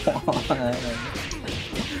come on.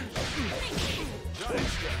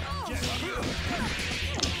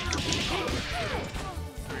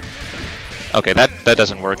 Okay, that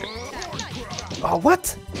doesn't work. Oh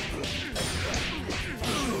what?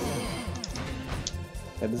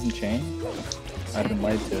 That doesn't change? I've been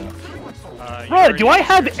lied to. Bruh, do I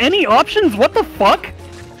have any options? What the fuck?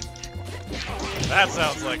 That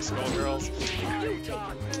sounds like Skullgirls.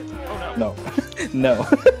 Oh no. No. No.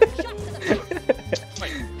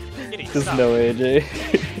 Wait, Kitty, Just stop. no AJ.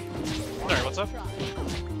 Sorry, what's up?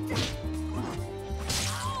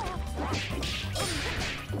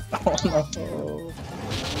 Oh no.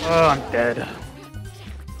 Oh, I'm dead.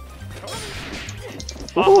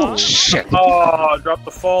 Ooh. Shit. Oh, drop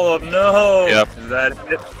the follow-up. No. Yep. Is that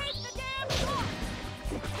it?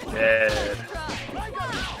 Dead.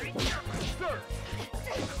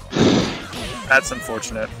 That's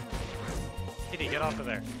unfortunate. Kitty, get off of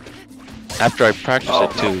there. After I practice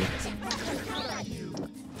it too.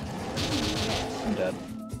 I'm dead.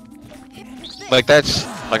 Like that's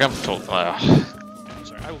like I'm told. I'm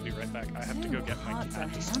sorry, I will be right back. I have to go get my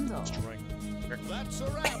cat to stop destroying.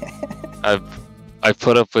 I've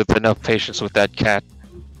put up with enough patience with that cat.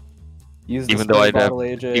 Even though I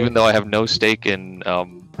have no stake in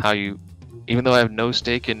even though I have no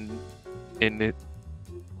stake in it.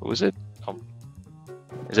 What was it?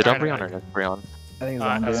 Is it Umbreon or Umbreon? I think it's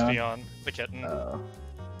Umbreon. Espeon, the kitten.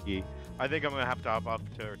 Yeah. I think I'm gonna have to hop off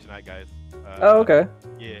tonight, guys. Oh, okay.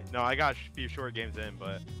 Yeah, no, I got a few short games in,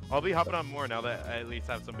 but I'll be hopping on more now that I at least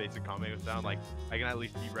have some basic combos down. Like, I can at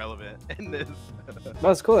least be relevant in this.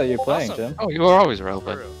 That's cool that you're playing, Jim. Oh, you are always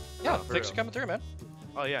relevant. Yeah, thanks for coming through, man.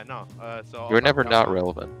 Oh yeah, no. So you're never not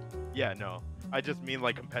relevant. Yeah, no. I just mean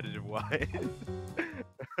like competitive wise.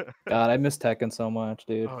 God, I miss Tekken so much,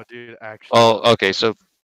 dude. Oh, dude, actually. Oh, okay, so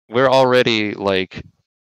we're already like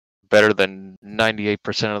better than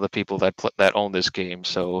 98% of the people that own this game.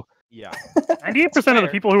 So yeah, 98% of the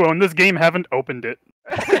people who own this game haven't opened it.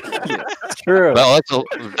 Yeah, that's true. Well,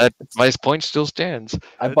 that my point still stands.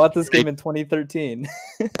 I bought this game in 2013.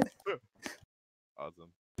 Awesome.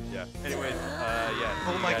 Yeah. Anyways, yeah.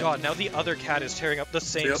 Oh my god, now the other cat is tearing up the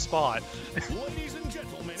same spot.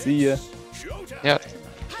 See ya. Yeah.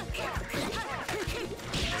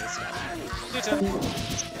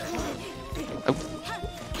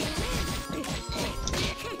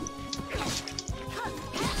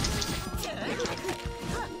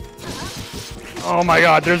 Oh my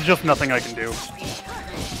god, there's just nothing I can do.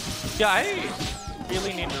 Yeah, I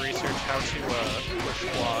really need to research how to push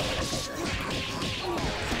block.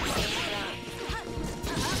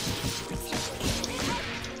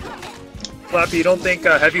 Flappy, you don't think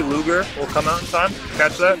Heavy Luger will come out in time?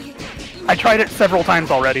 Catch that? I tried it several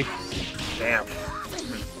times already. Damn.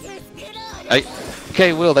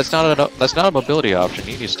 Okay, Will, that's not a mobility option.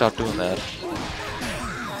 You need to stop doing that.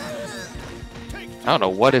 I don't know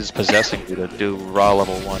what is possessing you to do raw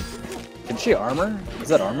level 1. Can she armor? Is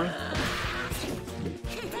that armor?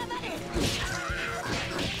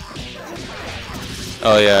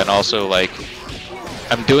 Oh yeah, and also like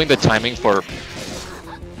I'm doing the timing for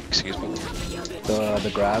excuse me.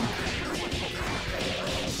 The grab.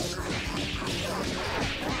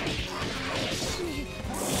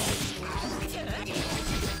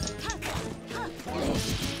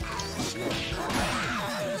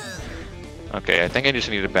 Okay, I think I just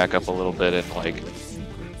need to back up a little bit and like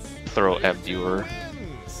throw F viewer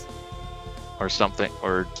or something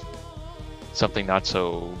not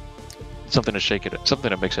so something to shake it, something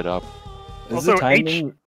to mix it up. Also,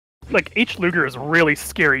 H Luger is really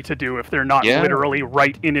scary to do if they're not literally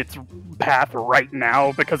right in its path right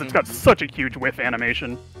now because it's got such a huge whiff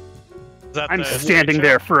animation. I'm standing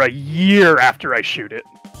there for a year after I shoot it.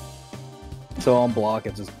 So on block,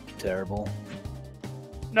 it's just terrible.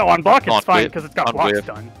 No, on block it's fine because it's got blocks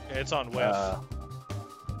done. Yeah, it's on whiff.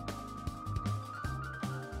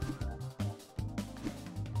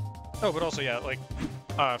 Oh, but also, yeah, like,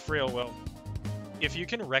 for real, Will, if you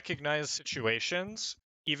can recognize situations,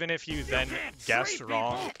 even if you then guess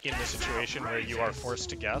wrong in the situation where you are forced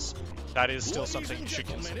to guess, that is still something you should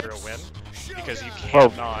consider a win, because you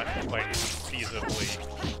cannot, like, feasibly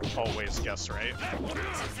always guess right.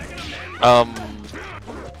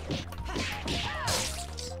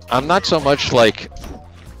 I'm not so much like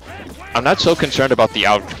I'm not so concerned about the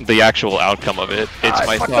actual outcome of it. It's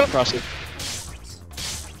my thought process.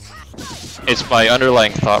 It's my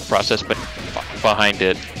underlying thought process behind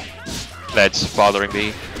it that's bothering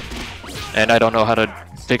me, and I don't know how to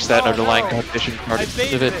fix that underlying cognition part of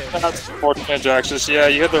it. That's unfortunate, Jaxus. Yeah,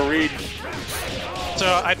 you had to read. So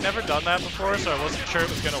I'd never done that before, so I wasn't sure it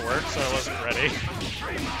was gonna work, so I wasn't ready.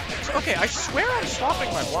 So, okay, I swear I'm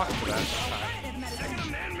swapping my block for that.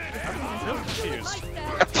 I'm really confused.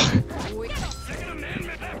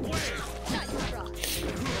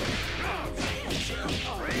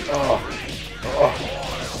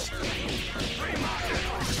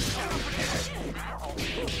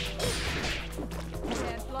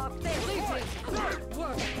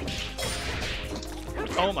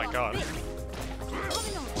 Oh my god.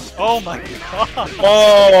 Oh my god!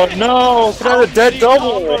 Oh no! Can I have a dead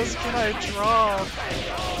double? How many combos can I draw?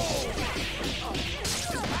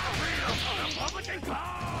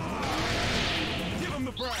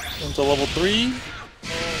 Into level 3.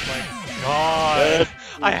 Oh my god!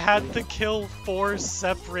 I had to kill 4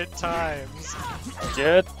 separate times.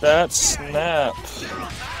 Get that snap.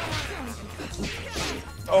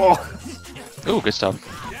 Oh. Ooh, good stuff.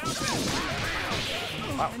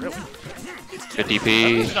 Wow, really? Good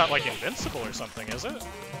DP. It's not like invincible or something, is it?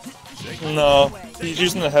 No, he's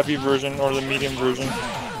using the heavy version or the medium version.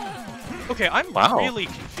 Okay, I'm really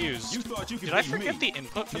confused. Did I forget the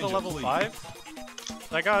input for the level 5?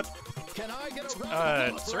 I got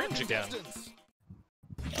syringe again.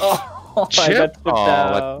 Oh, I got tipped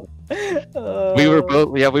out. We were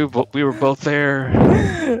both. Yeah, we were both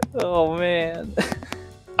there. Oh man.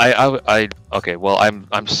 Okay. Well,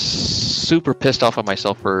 I'm super pissed off at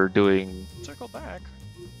myself for doing. Circle back.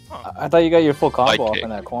 Huh. I thought you got your full combo off in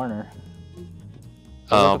that corner. Was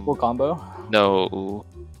that the full combo? No.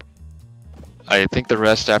 I think the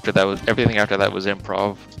rest after that was everything after that was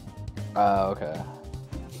improv. Okay.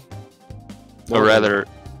 Or rather,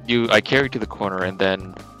 I carried to the corner and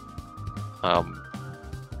then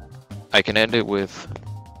I can end it with.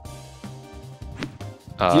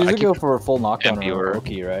 You usually go for a full knockdown or a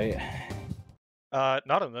Loki, right?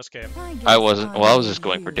 Not in this game. I wasn't. Well, I was just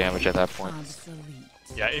going for damage at that point.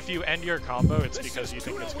 Yeah, if you end your combo, it's because you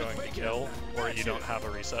think it's going to kill, or you don't have a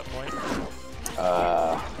reset point.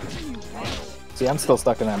 See, I'm still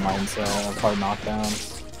stuck in that mindset of hard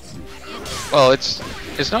knockdowns. Well, it's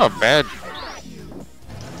not bad.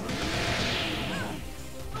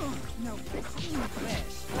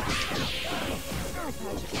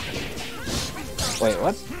 Wait,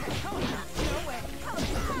 what?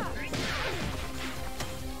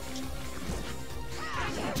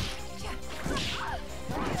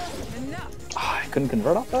 I couldn't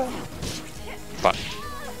convert off that? But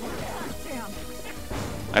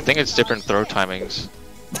I think it's different throw timings.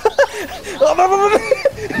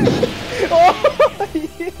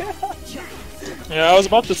 Yeah, I was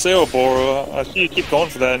about to say Oboro. I see you keep going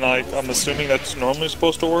for that, and I'm assuming that's normally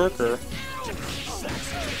supposed to work, or?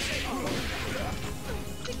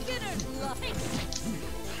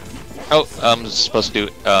 Oh, I'm supposed to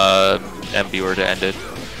do MBR to end it.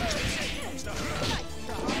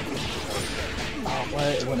 Oh, why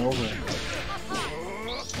it went over?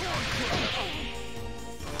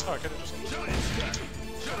 Oh, I could have just.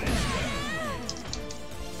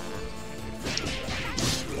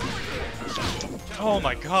 Oh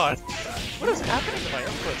my god! What is happening to my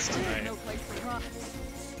inputs tonight?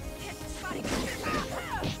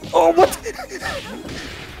 Oh, what?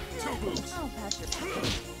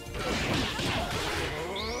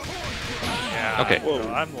 Yeah. Okay. Whoa.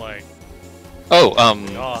 I'm like. Oh,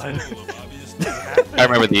 God. I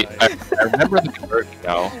remember the convert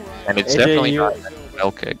now, and it's AJ, definitely not a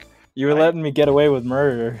L kick. You were letting me get away with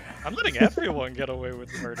murder. I'm letting everyone get away with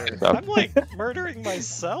murder. I'm like murdering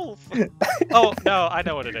myself. Oh no, I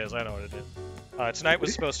know what it is. I know what it is. Tonight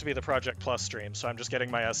was supposed to be the Project Plus stream, so I'm just getting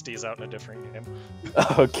my SDs out in a different game.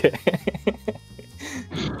 Okay.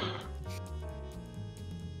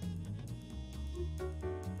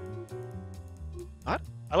 What?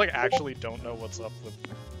 I like actually don't know what's up with.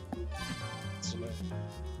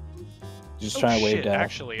 Just trying to wave down.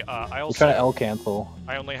 Actually, I also. You're trying to L cancel.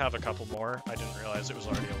 I only have a couple more. I didn't realize it was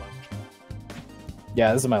already 11.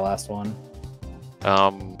 Yeah, this is my last one.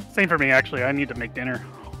 Same for me, actually. I need to make dinner.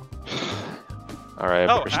 Alright,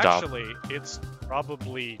 oh, stop. Actually, it's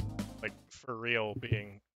probably, like, for real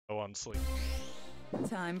being low on sleep.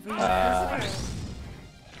 Time for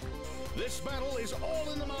This battle is all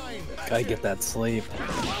in the mind. Gotta get that sleep.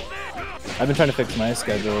 I've been trying to fix my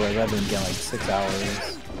schedule. Like, I've been getting like 6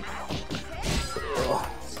 hours.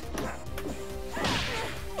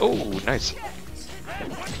 Oh, nice.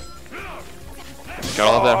 Got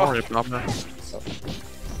all of that hornet bomber.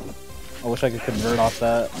 I wish I could convert off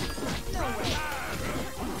that.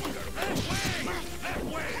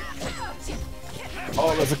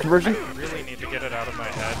 Oh, there's a conversion? I really need to get it out of my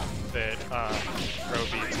head that Roe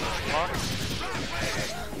beats blocks.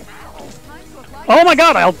 Oh my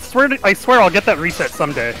god, I swear I'll get that reset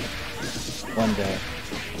someday. One day.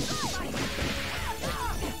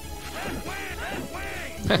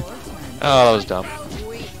 Oh, that was dumb.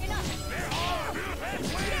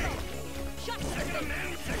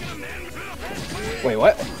 Wait,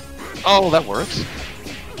 what? Oh, that works.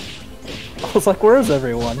 I was like, where is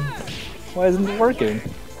everyone? Why isn't it working?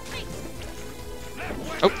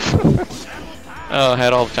 Oh. Oh, I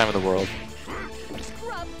had all the time in the world.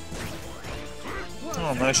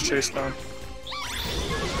 Oh, nice chase down.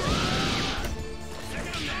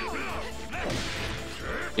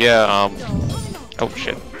 Yeah, oh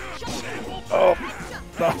shit. Oh.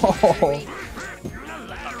 No.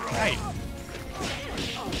 Right.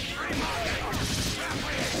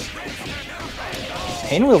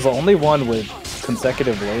 Painwheel's the only one with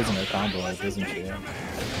consecutive blows in her combos, isn't she? Oh,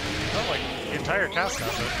 like, the entire cast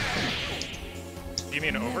has it. You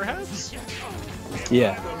mean overheads?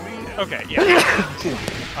 Yeah. Okay, yeah.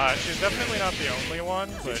 She's definitely not the only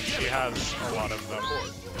one, but she has a lot of them.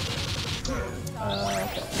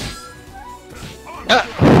 Okay.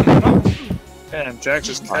 Damn, Jack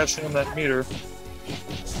just cashing in that meter.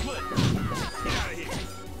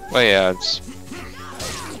 Well, yeah, it's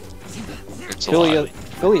a lot.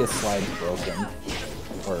 Philia's slide's broken.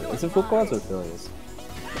 Or Is it full quads or affiliates?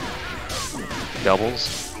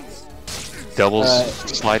 Doubles. Doubles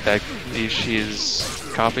slide that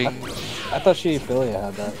she's copy. I thought she affiliate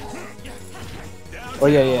had that. Oh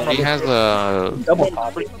yeah. He has a double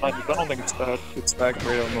copy. I don't think it's that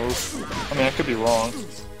great a move. I mean, I could be wrong.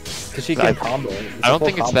 Cause she can combo. I don't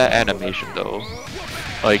think it's that animation though.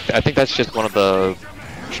 Like I think that's just one of the.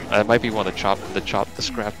 It might be one of the chop the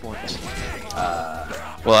scrap ones.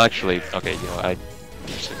 Well, actually, okay, you know, I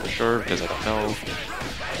can't say for sure because I don't know.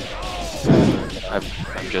 I'm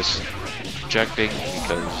just projecting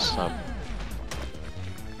because I'm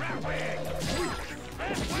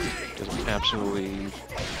absolutely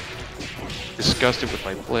disgusted with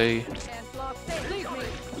my play.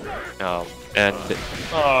 And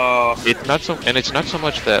it's not so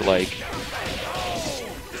much that like.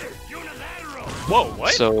 Whoa!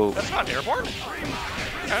 What? So that's not airborne.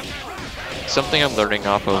 Okay. Something I'm learning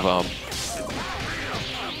off of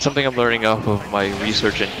my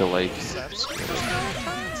research into like.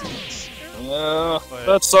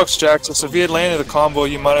 That sucks, Jackson. So if you had landed a combo,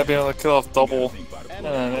 you might have been able to kill off double. And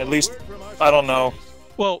at least, I don't know.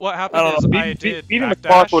 Well, what happened is I did even the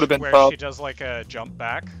backdash would have been where tough. she does like a jump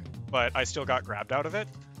back, but I still got grabbed out of it.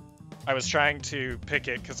 I was trying to pick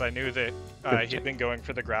it because I knew that he'd been going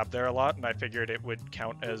for the grab there a lot, and I figured it would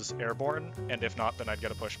count as airborne, and if not, then I'd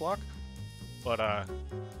get a push block. But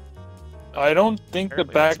I don't think the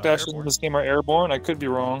backdashes in this game are airborne. I could be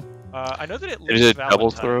wrong. I know that it Is it double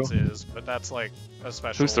throw? But that's like a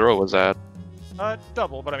special. Whose throw was that?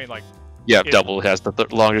 Double, but I mean like. Yeah, double has the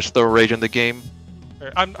longest throw range in the game.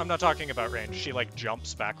 I'm not talking about range. She like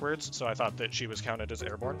jumps backwards, so I thought that she was counted as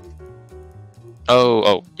airborne.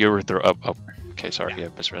 Oh, you were throw up. Oh, okay, sorry, yeah,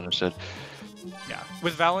 misunderstood. Yeah,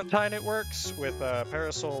 with Valentine it works. With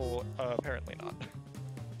Parasol, apparently not.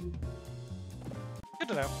 Good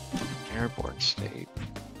to know. Airborne state.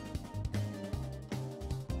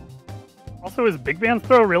 Also, is Big Band's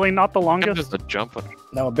throw really not the longest? Just the jump.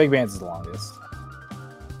 No, Big Band's is the longest.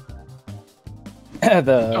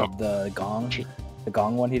 The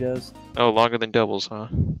gong one he does. Oh, longer than doubles, huh?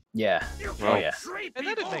 Yeah. Well, oh yeah. And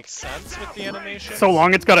that would make sense with the animation. So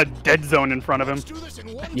long it's got a dead zone in front of him.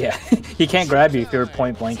 Yeah, he can't grab you if you're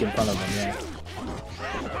point blank in front of him. Yeah.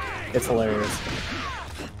 It's hilarious.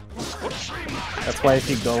 That's why if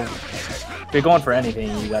you're going for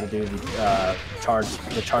anything, you got to do the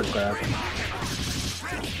charge grab.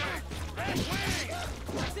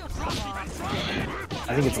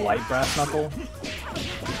 I think it's light brass knuckle.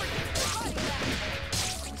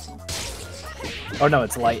 Oh no,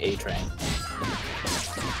 it's light A-train.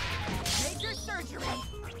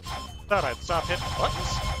 Thought I'd stop hitting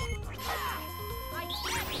buttons.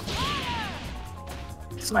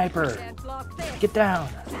 Sniper! Get down!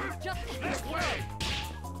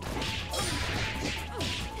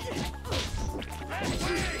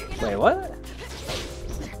 Wait, what?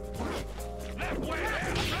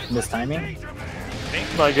 Miss timing?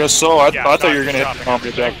 I guess so. I thought you were gonna hit the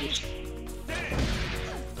combo deck.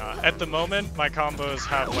 At the moment, my combos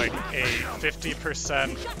have like a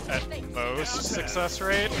 50% at most success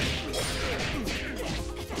rate.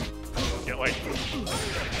 Get like.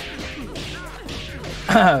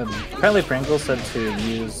 Apparently, Pringle said to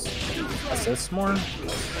use assists more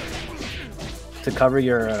to cover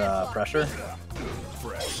your pressure.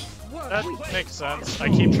 That makes sense. I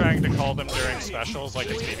keep trying to call them during specials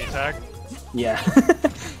like it's BB tag. Yeah.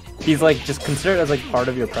 He's like, just consider it as like part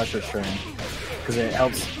of your pressure string. Because it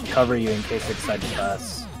helps cover you in case they decide to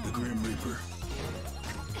pass.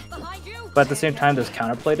 But at the same time, there's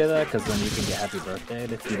counterplay to that, because then you can get happy birthday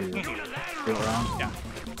if you do it wrong. Yeah.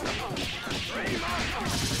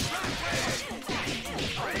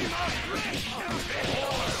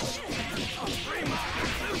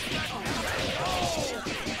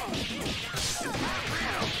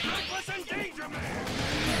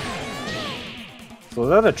 So is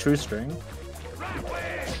that a true string?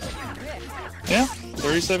 Yeah,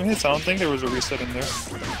 37 hits. I don't think there was a reset in there.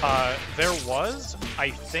 There was. I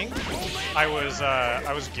think I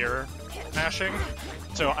was gear mashing,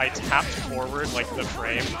 so I tapped forward like the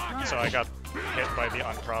frame, so I got hit by the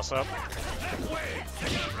uncross up.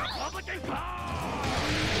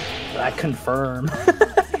 I confirm.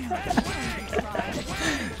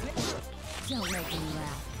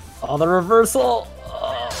 Oh, the reversal!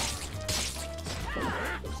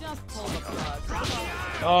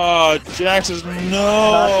 Oh, Jax's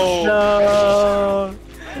no! No!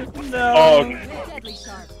 No! Oh, okay.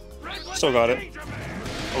 Still got it.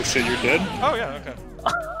 Oh shit, you're dead? Oh yeah, okay.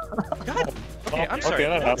 God. Okay, I'm sorry.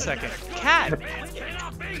 Okay, One second. Cat.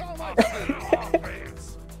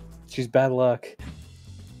 She's bad luck.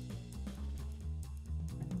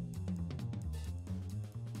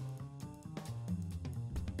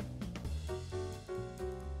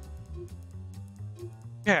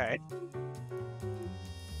 Okay.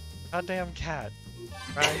 Goddamn cat.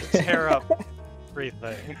 Trying to tear up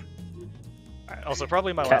everything. Alright, also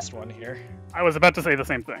probably my last one here. I was about to say the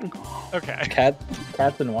same thing. Okay.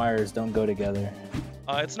 Cats and wires don't go together.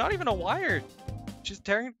 It's not even a wire. She's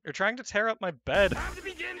trying to tear up my bed.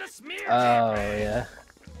 Oh yeah.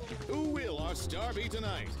 Who will our star be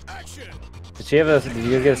tonight? Action! Did she have a? Did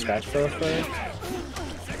you get a scratch for her?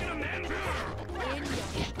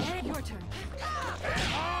 Your turn.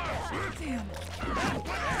 Damn.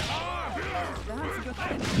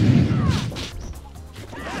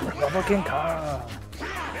 Double King Kong.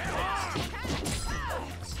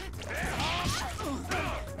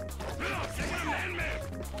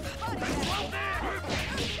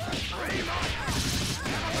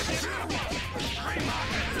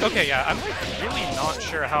 Okay, yeah, I'm like really not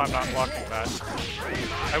sure how I'm not blocking that.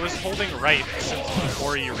 I was holding right since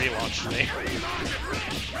before you relaunched me.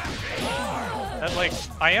 And like,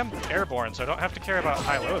 I am airborne, so I don't have to care about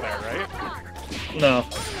high-low there, right? No,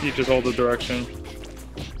 you just hold the direction.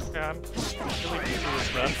 Yeah, I'm really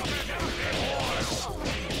confused then.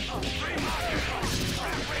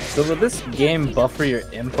 So will this game buffer your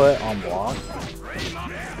input on block?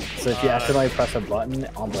 So if you accidentally press a button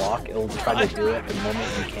on block, it will try to do it the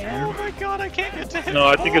moment you can. Oh my god, I can't get to him. No,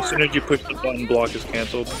 I think as soon as you push the button, block is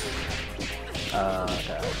cancelled.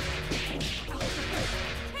 Okay.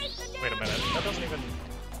 Wait a minute, that doesn't even...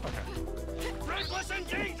 Okay. Reckless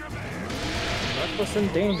in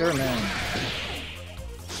danger, man.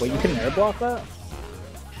 Wait, you can air block that?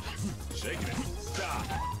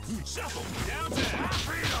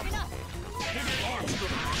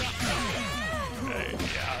 Okay,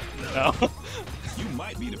 yeah, no. You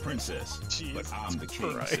might be the princess, but I'm the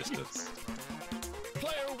king, sister.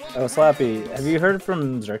 Oh, Slappy, have you heard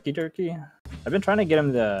from Zerky Durky? I've been trying to get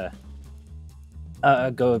him to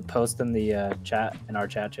go post in the chat, in our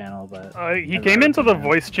chat channel, but... he came into the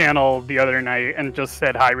voice channel the other night and just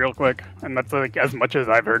said hi real quick, and that's like as much as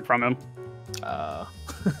I've heard from him.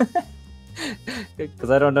 Because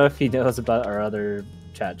I don't know if he knows about our other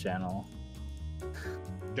chat channel.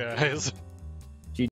 Guys.